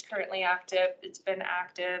 which it's currently active. It's been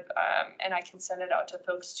active, and I can send it out to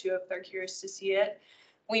folks too if they're curious to see it.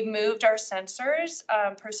 We moved our sensors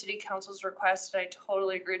per city council's request, and I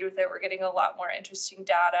totally agreed with it. We're getting a lot more interesting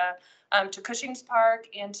data to Cushing's Park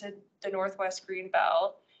and to the Northwest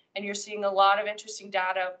Greenbelt. And you're seeing a lot of interesting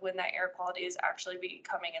data when that air quality is actually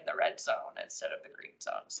becoming in the red zone instead of the green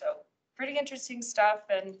zone. So pretty interesting stuff.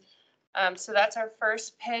 And so that's our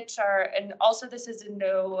first pitch. And also this is in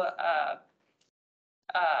no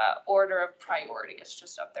order of priority. It's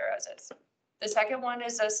just up there as is. The second one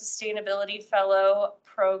is a sustainability fellow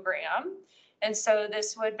program. And so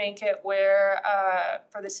this would make it where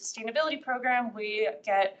for the sustainability program, we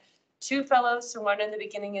get 2 fellows, so one in the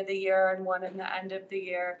beginning of the year and one in the end of the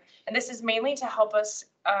year. And this is mainly to help us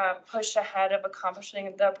push ahead of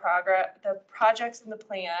accomplishing the projects in the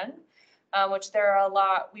plan, which there are a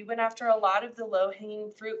lot. We went after a lot of the low-hanging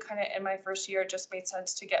fruit kind of in my first year. It just made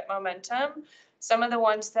sense to get momentum. Some of the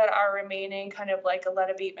ones that are remaining, kind of like a lead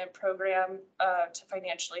abatement program to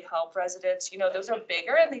financially help residents, you know, those are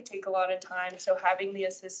bigger and they take a lot of time. So having the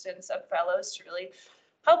assistance of fellows to really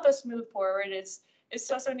help us move forward is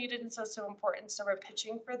so needed and so important. So we're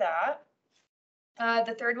pitching for that.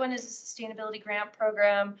 The third one is a sustainability grant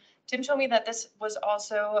program. Tim told me that this was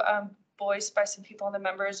also voiced by some people and the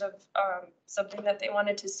members of something that they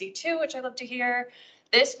wanted to see too, which I love to hear.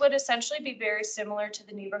 This would essentially be very similar to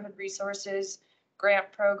the Neighborhood Resources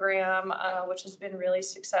grant program, which has been really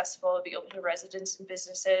successful, be open to residents and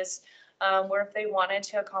businesses, where if they wanted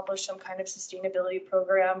to accomplish some kind of sustainability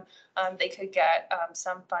program, they could get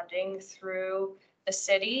some funding through the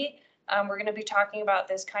city. We're going to be talking about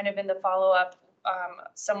this kind of in the follow-up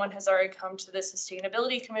someone has already come to the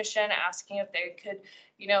Sustainability Commission asking if they could,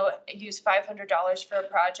 use $500 for a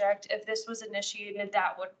project. If this was initiated,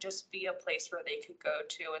 that would just be a place where they could go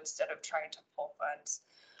to instead of trying to pull funds.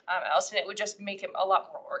 Else, and it would just make it a lot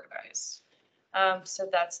more organized. So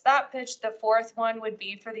that's that pitch. The fourth one would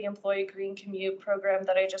be for the employee green commute program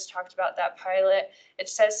that I just talked about, that pilot. It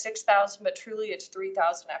says 6,000, but truly it's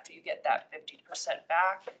 3,000 after you get that 50%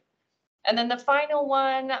 back. And then the final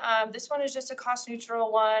one, this one is just a cost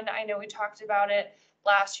neutral one. I know we talked about it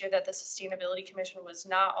last year that the Sustainability Commission was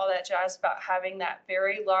not all that jazzed about having that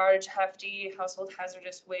very large, hefty household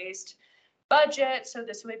hazardous waste budget. So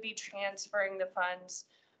this would be transferring the funds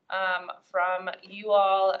from you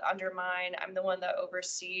all under mine. I'm the one that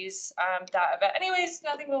oversees that event. Anyways,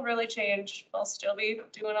 nothing will really change. I'll still be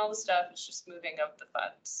doing all the stuff. It's just moving of the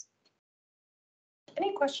funds.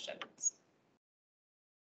 Any questions?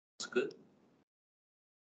 It's good.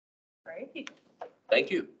 Right.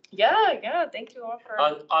 Thank you. Yeah. Thank you all for.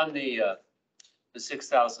 On the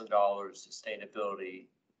 $6,000 sustainability,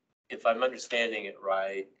 if I'm understanding it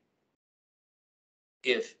right,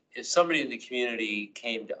 if somebody in the community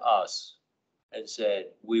came to us and said,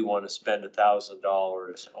 we want to spend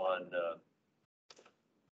 $1,000 on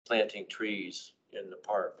planting trees in the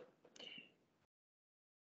park,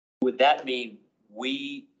 would that mean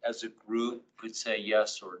we as a group could say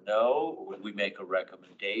yes or no? Or would we make a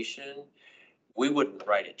recommendation? We wouldn't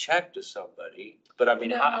write a check to somebody, but I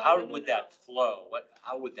mean, how would that flow?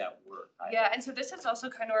 How would that work? Yeah, and so this is also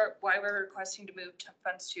kind of why we're requesting to move to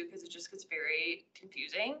funds too, because it just gets very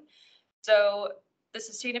confusing. So the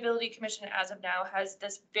Sustainability Commission as of now has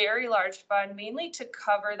this very large fund mainly to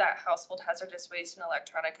cover that household hazardous waste and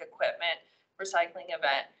electronic equipment recycling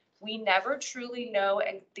event. We never truly know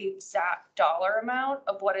the exact dollar amount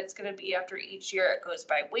of what it's going to be after each year. It goes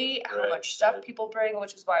by weight, how much stuff people bring,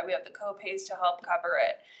 which is why we have the co-pays to help cover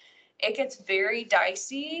it. It gets very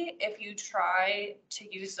dicey if you try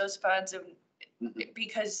to use those funds,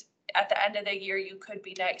 because at the end of the year, you could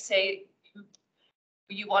be next, say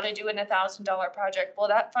you want to do an $1,000 project. Well,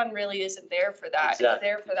 that fund really isn't there for that. Exactly. It's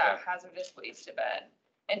there for that hazardous waste event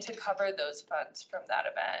and to cover those funds from that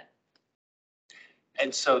event.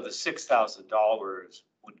 And so the $6,000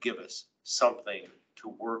 would give us something to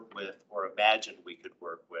work with or imagine we could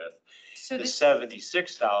work with. So The this,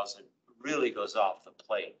 76,000 really goes off the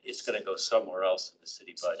plate. It's going to go somewhere else in the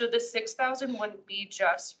city so budget. the 6,000 wouldn't be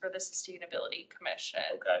just for the Sustainability Commission.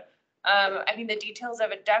 Okay. I mean, the details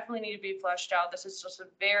of it definitely need to be fleshed out. This is just a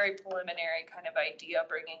very preliminary kind of idea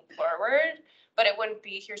bringing forward, but it wouldn't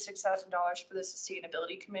be here $6,000 for the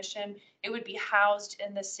Sustainability Commission. It would be housed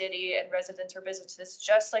in the city, and residents or businesses,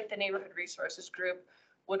 just like the Neighborhood Resources Group,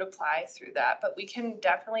 would apply through that. But we can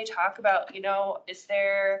definitely talk about, is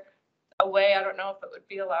there a way, I don't know if it would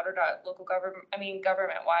be allowed or not, local government,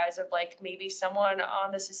 government wise, of like maybe someone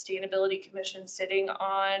on the Sustainability Commission sitting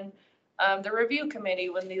on the review committee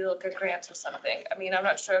when they look at grants or something. I mean, I'm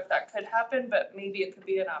not sure if that could happen, but maybe it could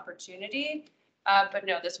be an opportunity. But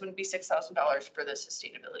no, this wouldn't be $6,000 for the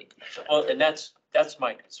Sustainability Commission. Well, and that's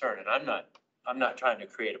my concern. And I'm not trying to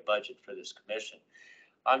create a budget for this commission.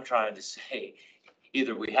 I'm trying to say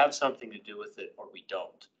either we have something to do with it or we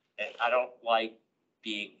don't. And I don't like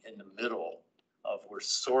being in the middle of we're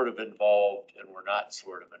sort of involved and we're not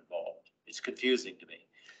sort of involved. It's confusing to me.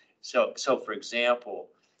 So for example,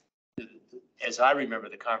 as I remember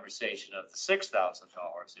the conversation of the $6,000,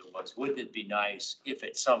 it was, wouldn't it be nice if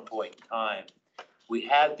at some point in time we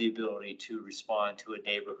had the ability to respond to a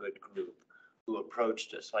neighborhood group who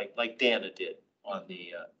approached us, like Dana did on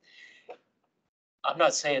the, I'm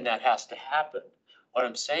not saying that has to happen. What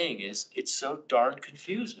I'm saying is it's so darn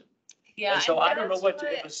confusing. Yeah. And so I don't know that's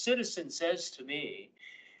if a citizen says to me,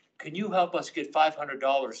 can you help us get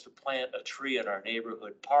 $500 to plant a tree in our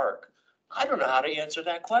neighborhood park? I don't know how to answer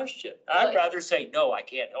that question. I'd rather say, no, I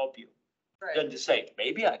can't help you, right. than to say,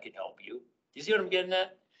 maybe I can help you. You see what I'm getting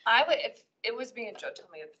at? I would, if it was me, and Joe, tell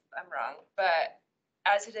me if I'm wrong, but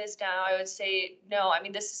as it is now, I would say no. I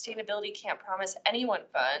mean, the Sustainability can't promise anyone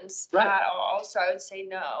funds at all, so I would say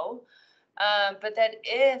no. But then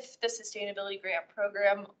if the Sustainability Grant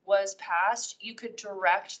Program was passed, you could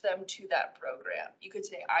direct them to that program. You could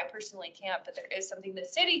say, I personally can't, but there is something the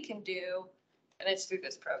city can do, and it's through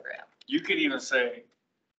this program. You could even say,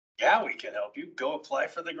 yeah, we can help you. Go apply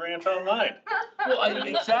for the grant online. Well, I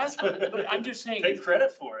mean, exactly, but I'm just saying, Take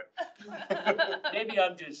credit for it. maybe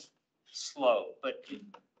I'm just slow, but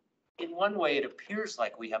in one way, it appears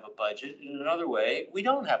like we have a budget. In another way, we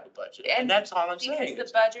don't have a budget. And that's all I'm saying.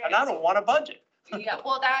 Because the budget. And I don't want a budget. Yeah,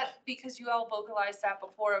 well, that, because you all vocalized that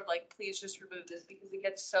before of like, please just remove this because it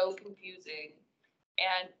gets so confusing.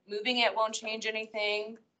 And moving it won't change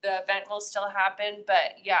anything. The event will still happen,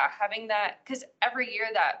 but yeah, having that, because every year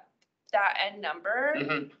that end number,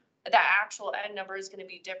 that actual end number is gonna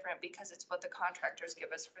be different because it's what the contractors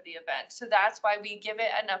give us for the event. So that's why we give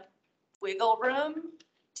it enough wiggle room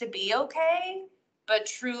to be okay, but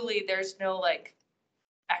truly there's no like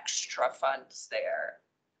extra funds there,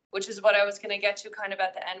 which is what I was gonna get to kind of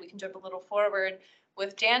at the end. We can jump a little forward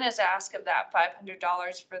with Jana's ask of that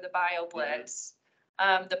 $500 for the bio blitz.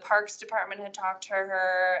 The Parks Department had talked to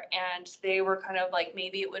her and they were kind of like,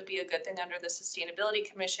 maybe it would be a good thing under the Sustainability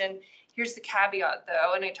Commission. Here's the caveat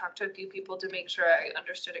though, and I talked to a few people to make sure I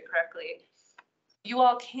understood it correctly. You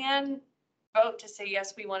all can vote to say,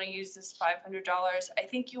 yes, we want to use this $500. I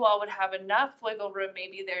think you all would have enough wiggle room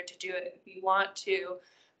maybe there to do it if you want to,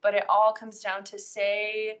 but it all comes down to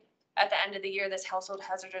say at the end of the year, this household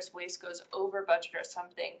hazardous waste goes over budget or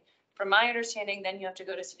something. From my understanding, then you have to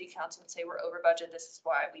go to city council and say, we're over budget. This is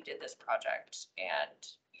why we did this project and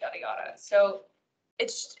yada, yada. So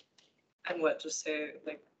it's. And what, just say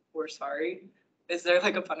like, we're sorry? Is there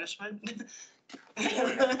like a punishment? We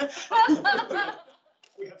have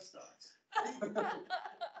stocks.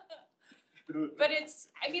 But it's,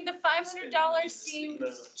 I mean, the $500 seems.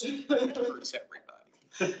 Hurts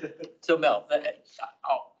everybody. So Mel,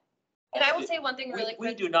 And I will say one thing really we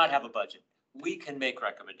quick. do not have a budget. We can make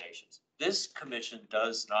recommendations. This commission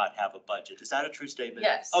does not have a budget. Is that a true statement?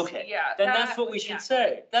 Yes. Okay, Yeah. then that's that- what we yeah. should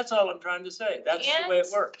say. That's all I'm trying to say. That's the way it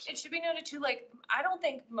And works. It should be noted too, like, I don't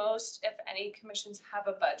think most, if any, commissions have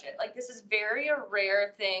a budget. Like, this is very a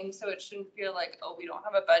rare thing, so it shouldn't feel like, oh, we don't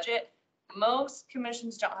have a budget. Most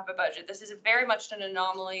commissions don't have a budget. This is very much an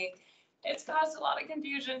anomaly. It's caused a lot of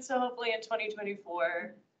confusion, so hopefully in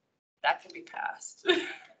 2024, that can be passed.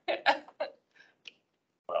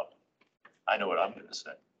 Well, I know what I'm gonna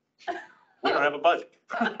say. We don't have a budget.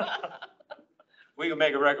 We can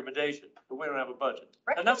make a recommendation, but we don't have a budget.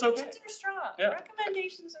 And that's okay. Recommendations are strong. Yeah.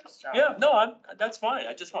 Recommendations are strong. Yeah, no, that's fine.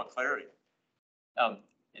 I just want clarity. And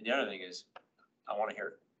the other thing is, I want to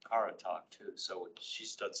hear Cara talk too, so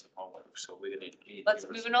she's done some homework, so we're gonna need. Let's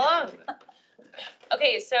move it along.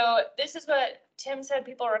 Okay, so this is what Tim said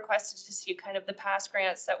people requested to see kind of the past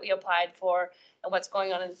grants that we applied for and what's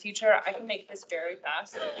going on in the future. I can make this very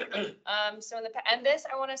fast. So and this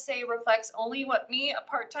I want to say reflects only what me, a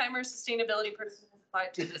part-timer sustainability person, has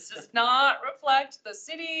applied to. This does not reflect the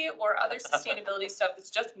city or other sustainability stuff. It's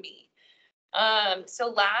just me. So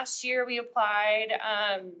last year we applied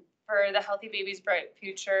for the Healthy Babies Bright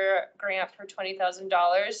Future grant for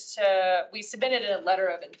 $20,000 we submitted a letter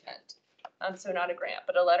of intent. So not a grant,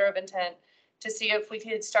 but a letter of intent to see if we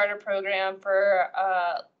could start a program for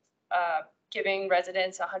giving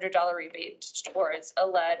residents $100 rebate towards a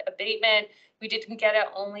lead abatement. We didn't get it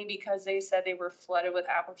only because they said they were flooded with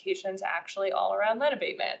applications actually all around lead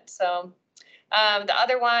abatement. So the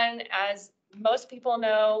other one, as most people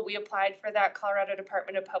know, we applied for that Colorado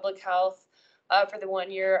Department of Public Health for the 1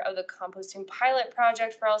 year of the composting pilot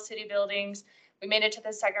project for all city buildings. We made it to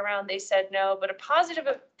the second round. They said no, but a positive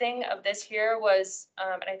thing of this year was,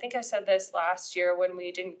 and I think I said this last year when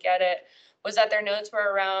we didn't get it, was that their notes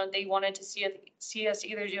were around, they wanted to see us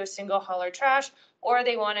either do a single hauler trash or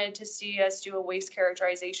they wanted to see us do a waste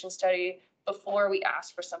characterization study before we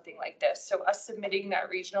asked for something like this. So us submitting that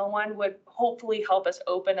regional one would hopefully help us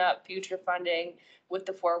open up future funding with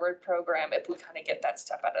the forward program if we kind of get that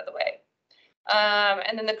step out of the way.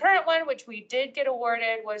 And then the current one, which we did get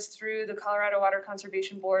awarded, was through the Colorado Water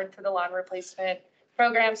Conservation Board for the lawn replacement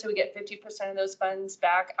program. So we get 50% of those funds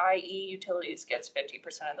back, i.e. utilities gets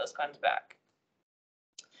 50% of those funds back.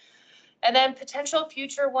 And then potential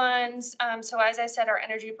future ones. So as I said, our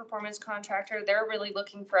energy performance contractor, they're really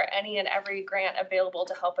looking for any and every grant available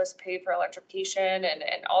to help us pay for electrification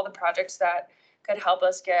and all the projects that could help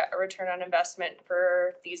us get a return on investment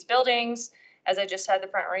for these buildings. As I just said, the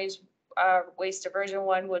Front Range waste diversion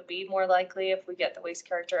one would be more likely if we get the waste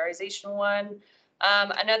characterization one.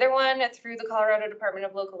 Another one through the Colorado Department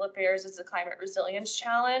of Local Affairs is the Climate Resilience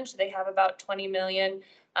Challenge. They have about 20 million.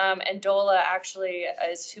 And DOLA actually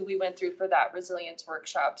is who we went through for that resilience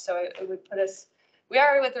workshop. So it would put us, we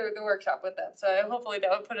already went through the workshop with them. So hopefully that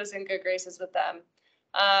would put us in good graces with them.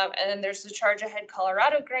 And then there's the Charge Ahead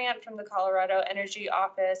Colorado grant from the Colorado Energy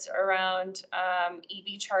Office around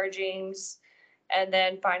EV chargings. And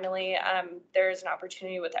then finally, there's an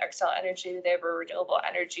opportunity with Xcel Energy. They have a renewable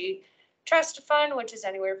energy trust fund, which is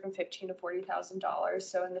anywhere from $15,000 to $40,000.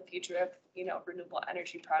 So in the future, if renewable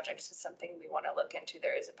energy projects is something we want to look into,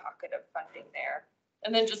 there is a pocket of funding there.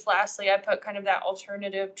 And then just lastly, I put kind of that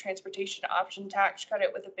alternative transportation option tax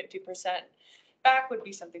credit with a 50% back would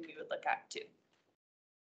be something we would look at too.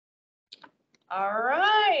 All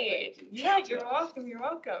right. Yeah, you're welcome. You're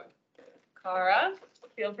welcome. Cara,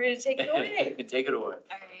 feel free to take it You away. can take it away. All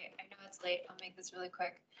right, I know it's late. I'll make this really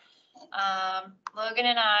quick. Logan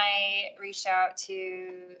and I reached out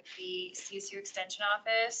to the CSU Extension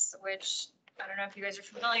Office, which I don't know if you guys are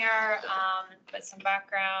familiar, but some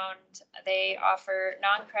background. They offer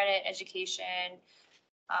non-credit education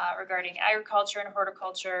regarding agriculture and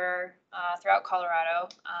horticulture throughout Colorado.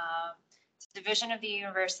 It's a division of the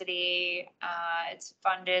university. It's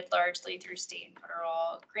funded largely through state and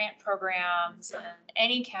federal grant programs, and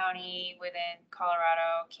any county within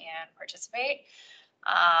Colorado can participate.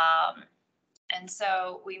 And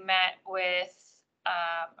so we met with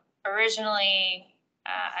originally,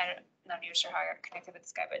 I'm not even sure how I got connected with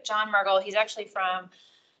this guy, but John Mergel. He's actually from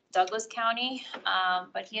Douglas County,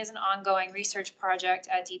 but he has an ongoing research project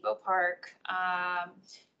at Depot Park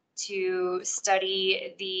to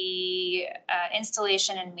study the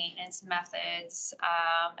installation and maintenance methods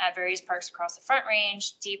at various parks across the Front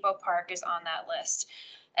Range. Depot Park is on that list.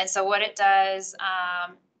 And so what it does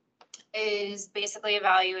is basically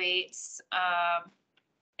evaluates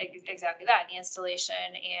exactly that, the installation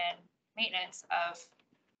and maintenance of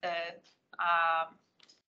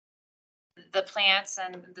the plants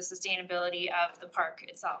and the sustainability of the park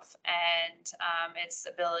itself, and its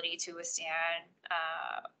ability to withstand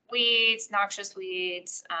weeds, noxious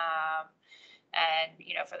weeds, and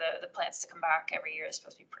for the plants to come back every year is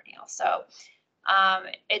supposed to be perennial. So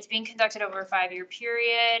it's being conducted over a 5-year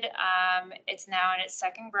period. It's now in its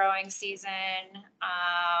second growing season.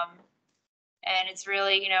 And it's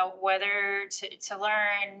really, whether to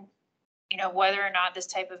learn, whether or not this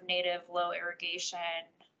type of native low irrigation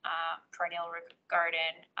perennial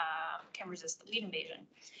garden can resist the weed invasion.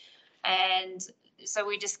 And so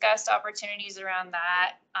we discussed opportunities around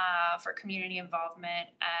that for community involvement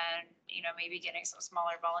and, maybe getting some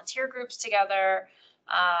smaller volunteer groups together.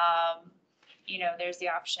 There's the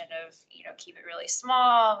option of, keep it really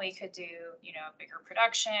small. We could do, bigger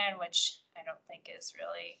production, which I don't think is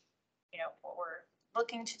really, what we're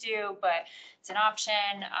looking to do, but it's an option.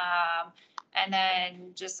 And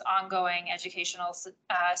then just ongoing educational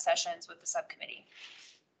sessions with the subcommittee.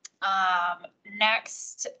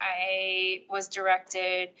 Next, I was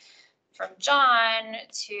directed from John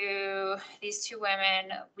to these two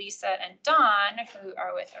women, Lisa and Dawn, who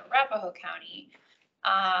are with Arapahoe County.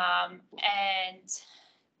 And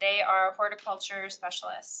they are horticulture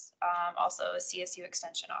specialists, also a CSU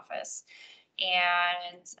Extension Office.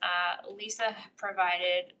 And Lisa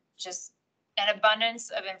provided just an abundance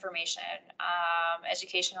of information,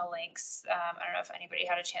 educational links. I don't know if anybody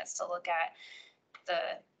had a chance to look at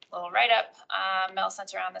the little write-up Mel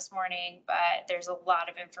sent around this morning, but there's a lot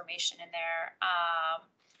of information in there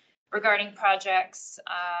regarding projects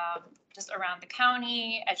just around the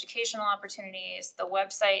county, educational opportunities. The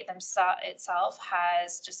website itself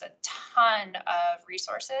has just a ton of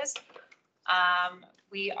resources.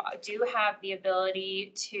 We do have the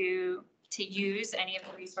ability to use any of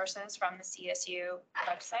the resources from the CSU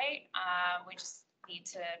website. We just need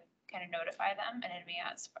to kind of notify them in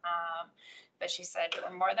advance. But she said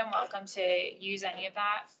we're more than welcome to use any of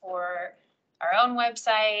that for our own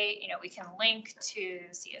website. We can link to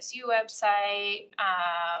the CSU website.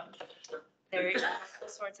 There's all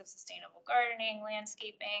sorts of sustainable gardening,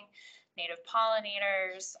 landscaping, native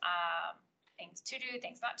pollinators, things to do,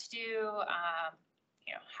 things not to do,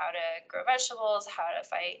 how to grow vegetables, how to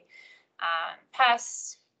fight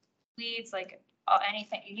pests, weeds, like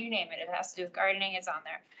anything, you name it. It has to do with gardening, it's on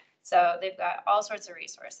there. So they've got all sorts of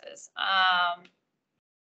resources.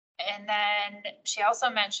 And then she also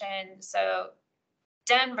mentioned, so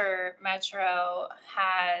Denver Metro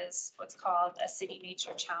has what's called a City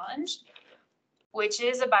Nature Challenge, which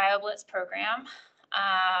is a BioBlitz program.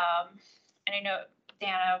 And I know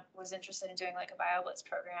Dana was interested in doing like a BioBlitz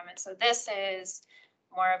program. And so this is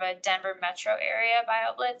more of a Denver metro area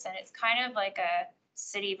BioBlitz, and it's kind of like a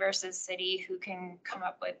city versus city who can come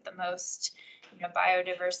up with the most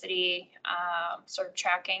biodiversity sort of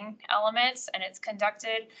tracking elements, and it's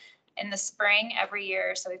conducted in the spring every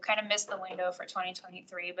year. So we've kind of missed the window for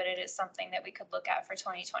 2023, but it is something that we could look at for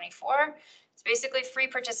 2024. It's basically free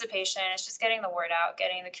participation. It's just getting the word out,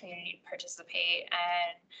 getting the community to participate,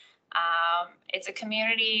 and it's a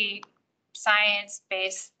community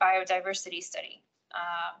science-based biodiversity study.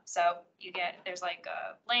 So there's like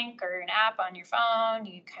a link or an app on your phone.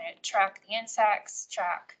 You kind of track the insects,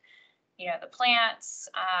 track, the plants,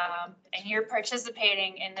 and you're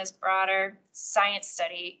participating in this broader science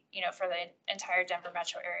study, for the entire Denver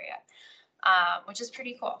metro area, which is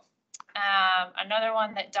pretty cool. Another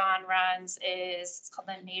one that Dawn runs it's called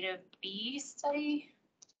the Native Bee Study.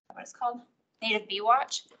 Is that what it's called? Native Bee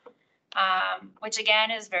Watch, which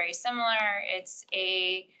again is very similar. It's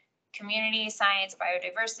a community science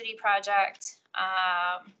biodiversity project.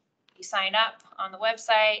 You sign up on the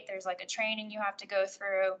website, there's like a training you have to go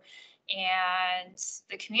through, and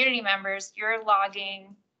the community members, you're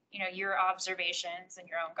logging, your observations in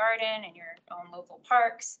your own garden and your own local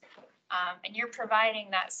parks, and you're providing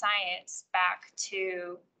that science back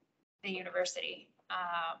to the university,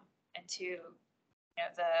 and to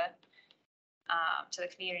the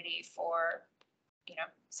community for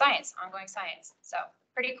science, ongoing science. So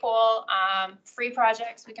pretty cool. Free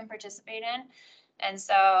projects we can participate in. And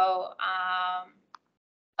so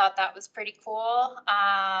thought that was pretty cool.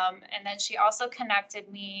 And then she also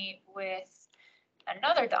connected me with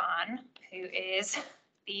another Dawn, who is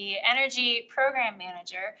the energy program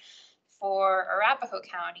manager for Arapahoe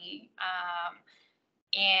County.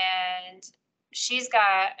 And she's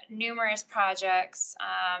got numerous projects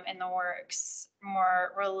in the works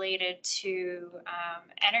more related to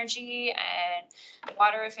energy and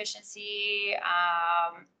water efficiency.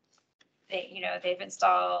 They've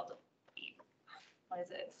installed,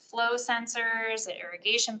 flow sensors at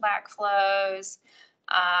irrigation backflows,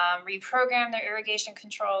 reprogrammed their irrigation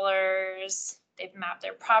controllers. They've mapped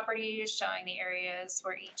their properties, showing the areas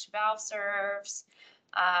where each valve serves.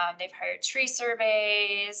 They've hired tree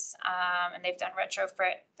surveys, and they've done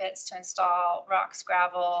retrofits to install rocks,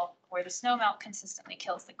 gravel, where the snow melt consistently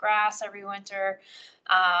kills the grass every winter.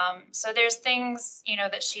 So there's things,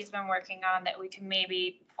 that she's been working on that we can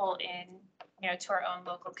maybe pull in, to our own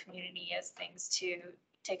local community as things to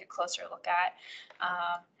take a closer look at,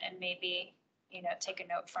 and maybe, take a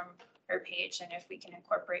note from her page. And if we can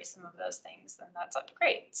incorporate some of those things, then that's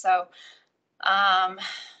great. So,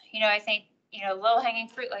 I think, low hanging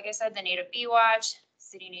fruit, like I said, the Native Bee Watch,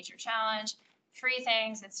 City Nature Challenge, free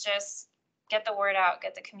things. It's just get the word out,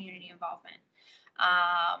 get the community involvement.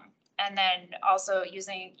 And then also use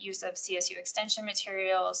of CSU extension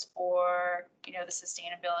materials for, the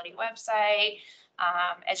sustainability website,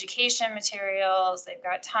 education materials. They've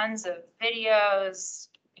got tons of videos,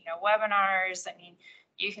 webinars. I mean,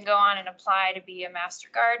 you can go on and apply to be a master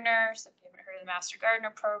gardener. So if you haven't heard of the Master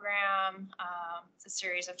Gardener program, it's a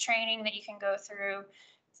series of training that you can go through.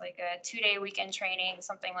 It's like a 2-day weekend training,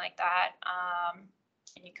 something like that.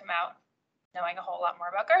 And you come out knowing a whole lot more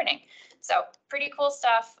about gardening. So pretty cool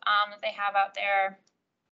stuff that they have out there.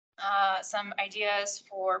 Some ideas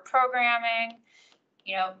for programming,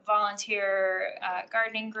 volunteer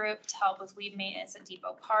gardening group to help with weed maintenance at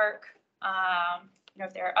Depot Park.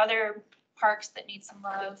 If there are other parks that need some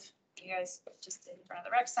love, you guys just did in front of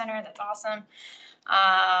the rec center, that's awesome.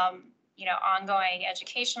 Ongoing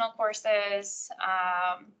educational courses.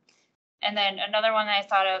 And then another one that I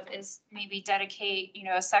thought of is maybe dedicate,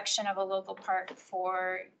 a section of a local park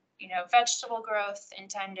for, vegetable growth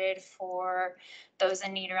intended for those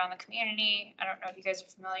in need around the community. I don't know if you guys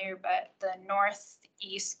are familiar, but the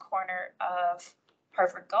northeast corner of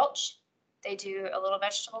Harvard Gulch, they do a little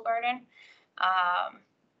vegetable garden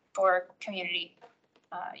for community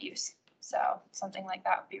use. So something like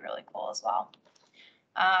that would be really cool as well.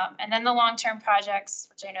 And then the long-term projects,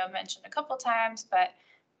 which I know I've mentioned a couple times, but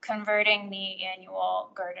converting the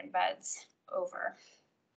annual garden beds over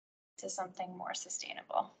to something more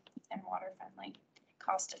sustainable and water friendly,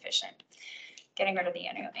 cost efficient, getting rid of the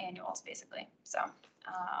annuals basically. So,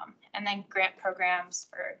 and then grant programs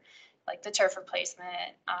for like the turf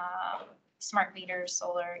replacement, smart meters,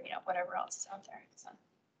 solar, whatever else is out there. So,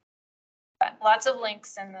 but lots of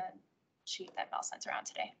links in the sheet that Mel sent around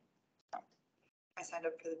today. I signed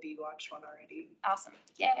up for the Bee Watch one already. Awesome.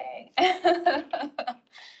 Yay.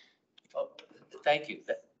 Well, thank you.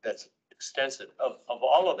 That's extensive. Of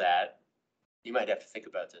all of that, you might have to think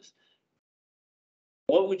about this.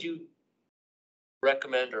 What would you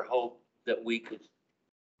recommend or hope that we could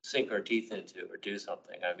sink our teeth into or do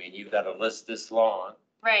something? I mean, you've got a list this long.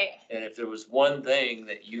 Right. And if there was one thing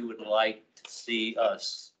that you would like to see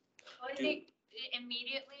us Well, I do. think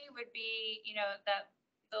immediately would be, that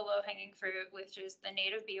the low hanging fruit, which is the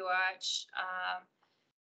Native Bee Watch.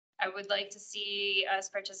 I would like to see us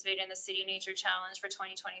participate in the City Nature Challenge for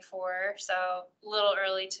 2024. So a little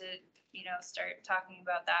early to, start talking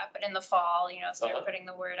about that, but in the fall, start putting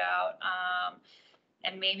the word out.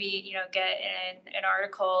 And maybe, get an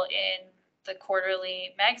article in the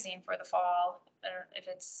quarterly magazine for the fall, if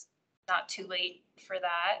it's not too late for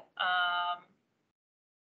that.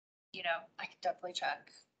 I could definitely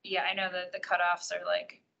check. Yeah, I know that the cutoffs are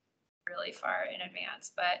like really far in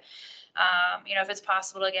advance, but if it's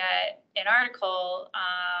possible to get an article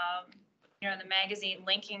you know, in the magazine,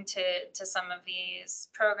 linking to some of these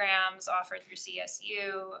programs offered through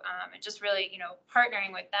CSU, and just really, you know,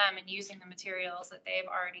 partnering with them and using the materials that they've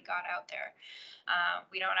already got out there.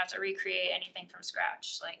 We don't have to recreate anything from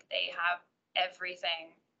scratch. Like, they have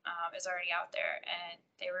everything is already out there, and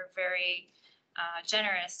they were very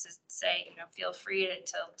generous to say, you know, feel free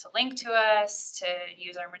to link to us, to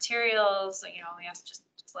use our materials. You know, we ask just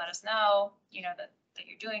let us know, you know, that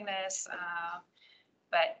you're doing this.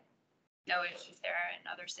 But no issues there, and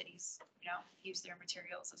other cities, you know, use their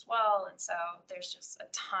materials as well. And so there's just a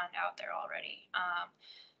ton out there already.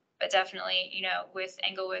 But definitely, you know, with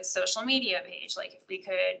Englewood's social media page, like if we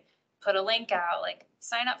could put a link out, like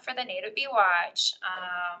sign up for the Native Bee Watch,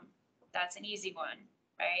 that's an easy one,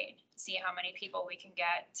 right? See how many people we can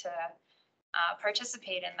get to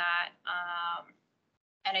participate in that.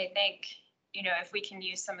 And I think, you know, if we can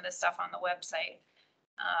use some of the stuff on the website,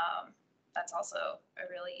 that's also a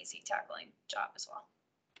really easy tackling job as well.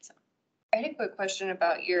 So. I had a quick question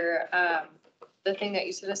about your, the thing that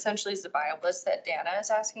you said essentially is the BioBlitz that Dana is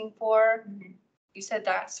asking for. You said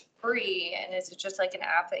that's free, and is it just like an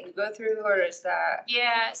app that you go through, or is that?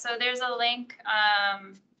 Yeah, so there's a link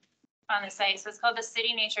on the site. So it's called the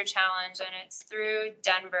City Nature Challenge, and it's through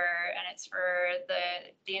Denver, and it's for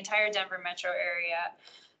the entire Denver metro area.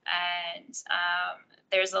 And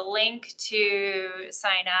there's a link to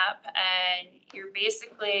sign up, and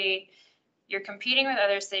you're competing with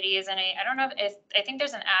other cities. And I don't know if I think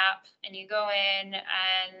there's an app, and you go in,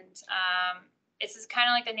 and it's kind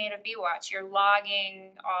of like the Native Bee Watch. You're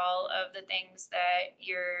logging all of the things that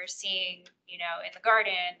you're seeing, you know, in the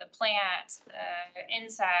garden, the plants, the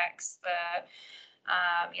insects, the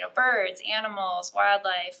you know, birds, animals,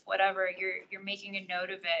 wildlife, whatever. You're making a note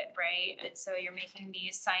of it, right? And so you're making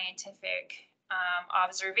these scientific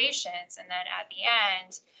observations, and then at the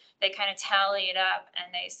end, they kind of tally it up,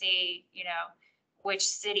 and they see, you know, which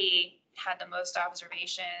city had the most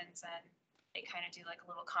observations, and they kind of do like a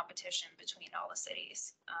little competition between all the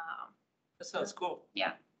cities. That sounds cool.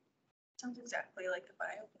 Yeah. Sounds exactly like the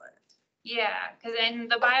BioBlitz. Yeah, because then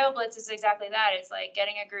the BioBlitz is exactly that. It's like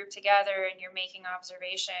getting a group together, and you're making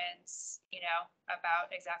observations, you know,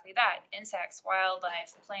 about exactly that: insects,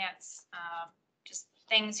 wildlife, plants, just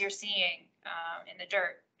things you're seeing in the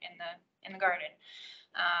dirt, in the garden,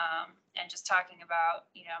 and just talking about,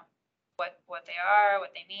 you know, what they are,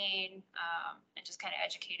 what they mean, and just kind of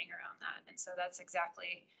educating around that. And so that's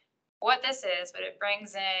exactly what this is, but it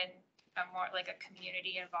brings in a more like a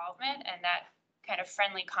community involvement and that kind of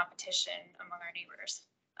friendly competition among our neighbors,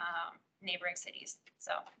 neighboring cities.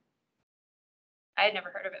 So I had never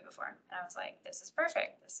heard of it before, and I was like, this is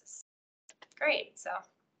perfect. This is great.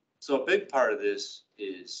 So a big part of this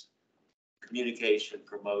is communication,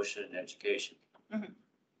 promotion, and education. Mhm.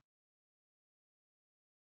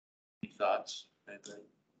 Any thoughts? Anything?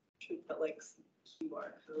 Should put like some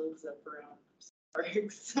QR codes up around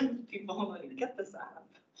parks and people like, get this app.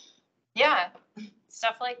 yeah,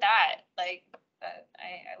 stuff like that. Like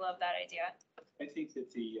I love that idea. I think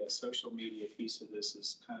that the social media piece of this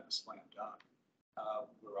is kind of a slam dunk.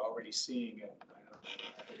 We're already seeing it.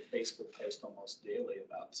 Facebook post almost daily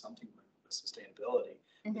about something with sustainability.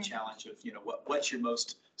 The challenge of, you know, what's your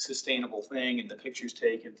most sustainable thing, and the pictures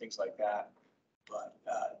taken, things like that. But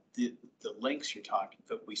the links you're talking,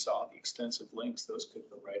 that we saw, the extensive links, those could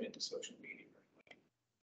go right into social media.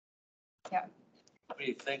 Yeah. What do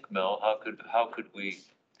you think, Mel? How could we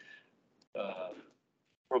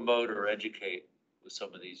promote or educate with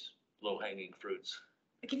some of these low-hanging fruits?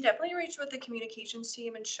 I can definitely reach with the communications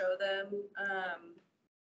team and show them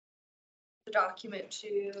the document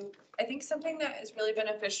too. I think something that is really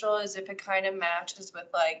beneficial is if it kind of matches with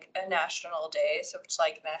like a national day. So it's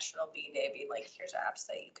like National Bee Day, being like, here's apps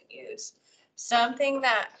that you can use. Something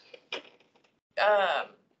that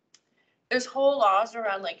there's whole laws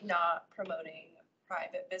around like not promoting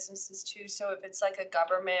private businesses too. So if it's like a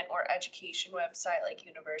government or education website like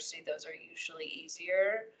university, those are usually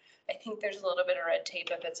easier. I think there's a little bit of red tape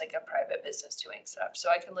if it's like a private business doing stuff. So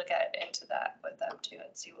I can look into that with them too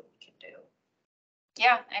and see what we can do.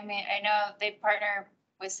 Yeah, I mean, I know they partner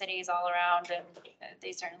with cities all around, and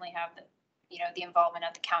they certainly have the, you know, the involvement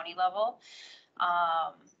at the county level.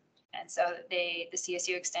 And so the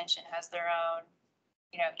CSU extension has their own,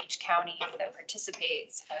 you know, each county that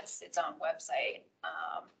participates has its own website.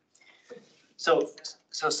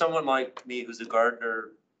 So someone like me who's a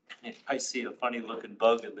gardener, if I see a funny looking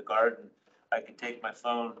bug in the garden, I can take my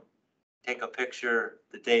phone, take a picture,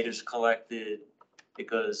 the data's collected, it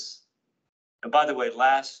goes. And by the way,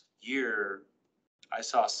 last year, I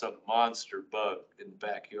saw some monster bug in the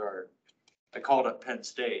backyard. I called up Penn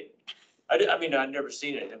State. I mean, I'd never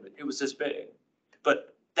seen it. It was this big.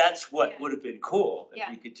 But that's what would have been cool. If Yeah.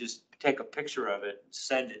 we could just take a picture of it,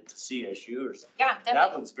 send it to CSU or something. Yeah, That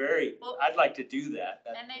definitely. one's very, Well- I'd like to do that.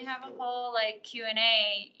 And they have a whole like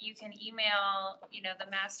Q&A, you can email, the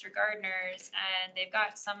master gardeners and they've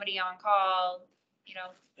got somebody on call,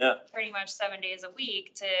 Yeah. pretty much 7 days a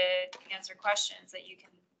week to answer questions that you can,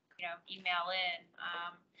 email in.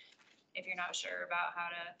 If you're not sure about how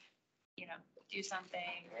to, do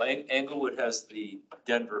something. Englewood has the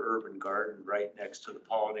Denver Urban Garden right next to the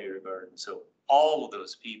pollinator garden. So all of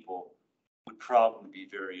those people would probably be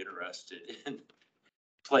very interested in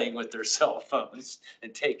playing with their cell phones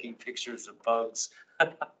and taking pictures of bugs.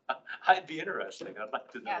 I'd be interested. I'd like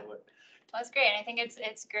to know Yeah. what. Well, that's great. And I think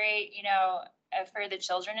it's great, for the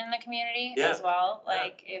children in the community Yeah. as well. Yeah.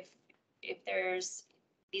 Like if there's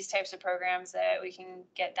these types of programs that we can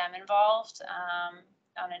get them involved,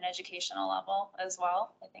 on an educational level as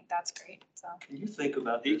well, I think that's great. So, Can you think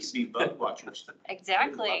about They this? could be bug watchers.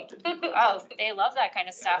 exactly. They'd love to do Oh, they love that kind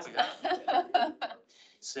of stuff.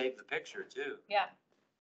 Save the picture too. Yeah.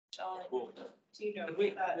 So, Cool. Do you know Could we,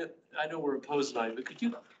 that? I know we're imposing on you, but could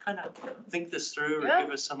you kind of think this through or Yeah.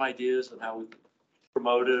 give us some ideas on how we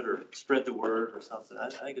promote it or spread the word or something? I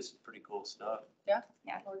think it's pretty cool stuff. yeah.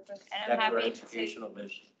 And I'm Back to our happy to, educational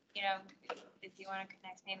mission. if you want to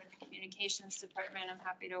connect me with the communications department, I'm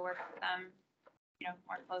happy to work with them,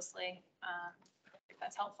 more closely. If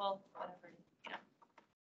that's helpful, whatever.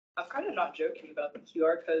 I'm kind of not joking about the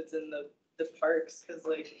QR codes in the parks, because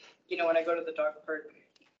when I go to the dog park,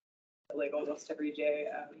 almost every day,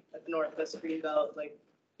 at the Northwest Greenbelt,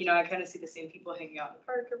 I kind of see the same people hanging out in the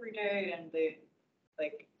park every day, and they,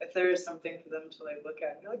 if there is something for them to look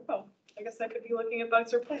at, you're like, oh, I guess I could be looking at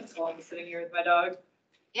bugs or plants while I'm sitting here with my dog.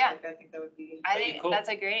 Yeah, I think that would be, I That'd be think cool. that's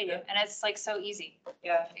a great idea. And it's so easy,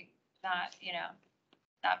 yeah, not,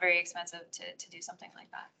 not very expensive to do something like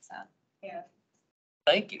that. So. yeah.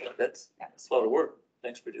 Thank you. That's Yeah. a lot of work.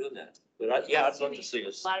 Thanks for doing that. But I'd love to see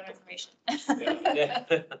us. A lot of information. Yeah.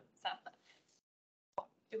 So,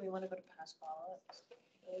 Do we want to go to past follow-ups?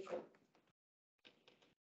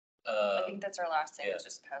 I think that's our last thing, Yeah. is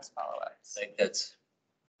just past follow-ups. think that's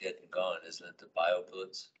dead and gone, isn't it? The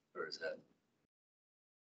BioBlitz, or is that?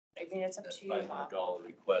 I mean, it's up That to you. $500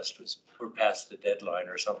 request was, we're past the deadline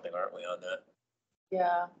or something, aren't we, on that?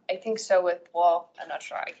 Yeah, I think so I'm not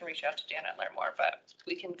sure. I can reach out to Dan and learn more, but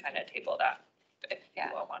we can kind of table that if you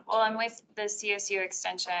Yeah. all want. Well, and with the CSU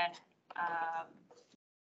extension,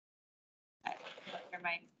 there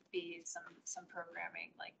might be some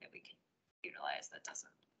programming that we can utilize that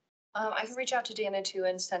doesn't. I can reach out to Dana too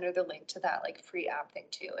and send her the link to that free app thing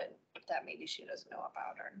too, and that maybe she doesn't know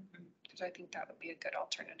about, or, because I think that would be a good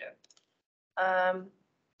alternative.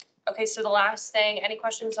 Okay, so the last thing, any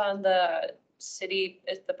questions on the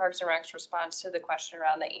Parks and Rec's response to the question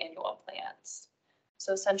around the annual plans?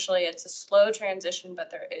 So essentially, it's a slow transition, but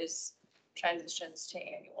there is transitions to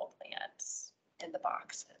annual plans in the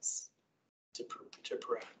boxes. To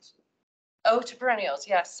perennials. Oh, to perennials,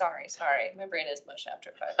 yes, sorry, my brain is mush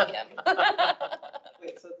after 5 PM.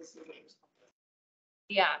 Wait, so this is.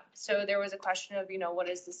 Yeah, so there was a question of, what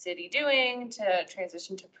is the city doing to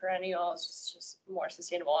transition to perennials, just more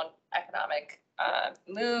sustainable and economic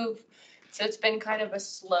move. So it's been kind of a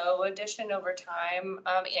slow addition over time.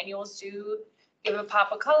 Annuals do give a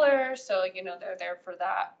pop of color, so, they're there for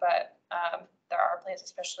that. But there are plans,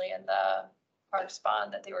 especially in the parks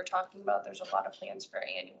bond that they were talking about. There's a lot of plans for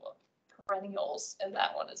perennials in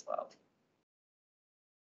that one as well.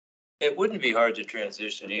 It wouldn't be hard to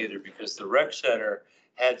transition either because the rec center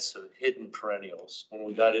had some hidden perennials. When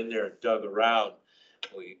we got in there and dug around,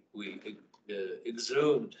 we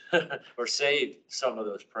exhumed or saved some of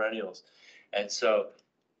those perennials. And so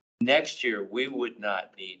next year, we would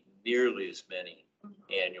not need nearly as many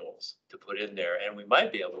annuals to put in there. And we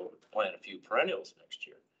might be able to plant a few perennials next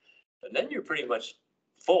year. And then you're pretty much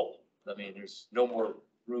full. I mean, there's no more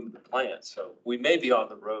room to plant. So we may be on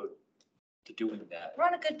the road to doing that. We're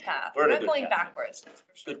on a good path. We're on a We're not good going path. backwards, that's for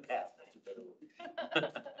sure. Good path. That's a better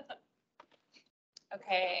word.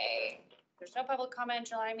 Okay, there's no public comment,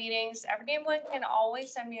 July meetings. Everyone can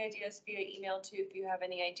always send me ideas via email too, if you have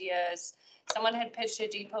any ideas. Someone had pitched a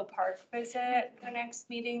Depot Park visit for next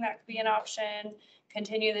meeting. That could be an option.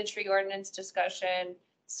 Continue the tree ordinance discussion.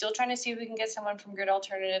 Still trying to see if we can get someone from Grid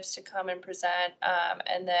Alternatives to come and present.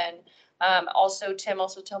 And then also Tim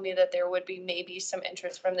also told me that there would be maybe some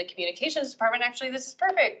interest from the communications department. Actually, this is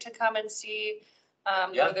perfect to come and see Yeah.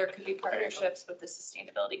 where there could be partnerships with the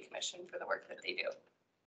Sustainability Commission for the work that they do.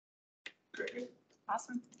 Great.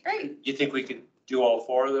 Awesome. Great. You think we could do all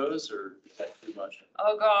 4 of those, or is that too much?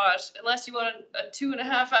 Oh, gosh, unless you want a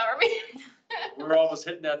 2.5 hour meeting. We're almost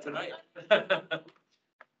hitting that tonight.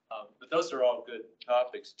 But those are all good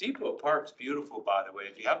topics. Depot Park's beautiful, by the way.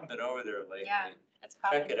 If you haven't been over there lately, Yeah, it's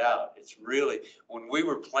check it out. It's really, when we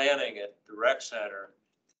were planning at the rec center,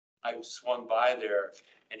 I swung by there,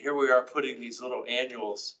 and here we are putting these little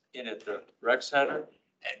annuals in at the rec center,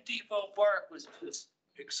 and Depot Park was just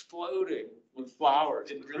exploding with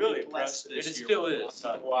flowers. It's really impressive. And it still is.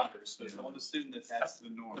 Water, so don't assume that that's the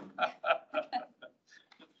norm. All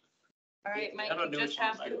right, Mike, I don't you know just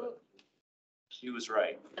what have you to, She was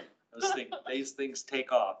right. These things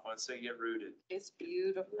take off once they get rooted. it's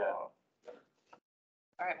beautiful.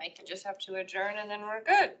 All right, Mike, you just have to adjourn and then we're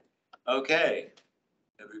good. Okay.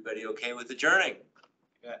 Everybody okay with adjourning?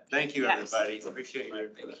 Yeah. Thank you, Yes. everybody. Appreciate your.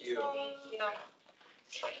 Thank you.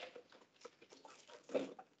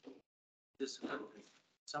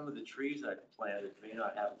 Some of the trees I planted may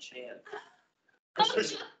not have a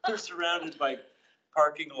chance. They're surrounded by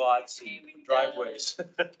parking lots and driveways. I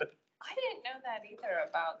didn't know that either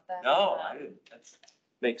about them. No, I didn't. That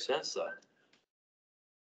makes sense though.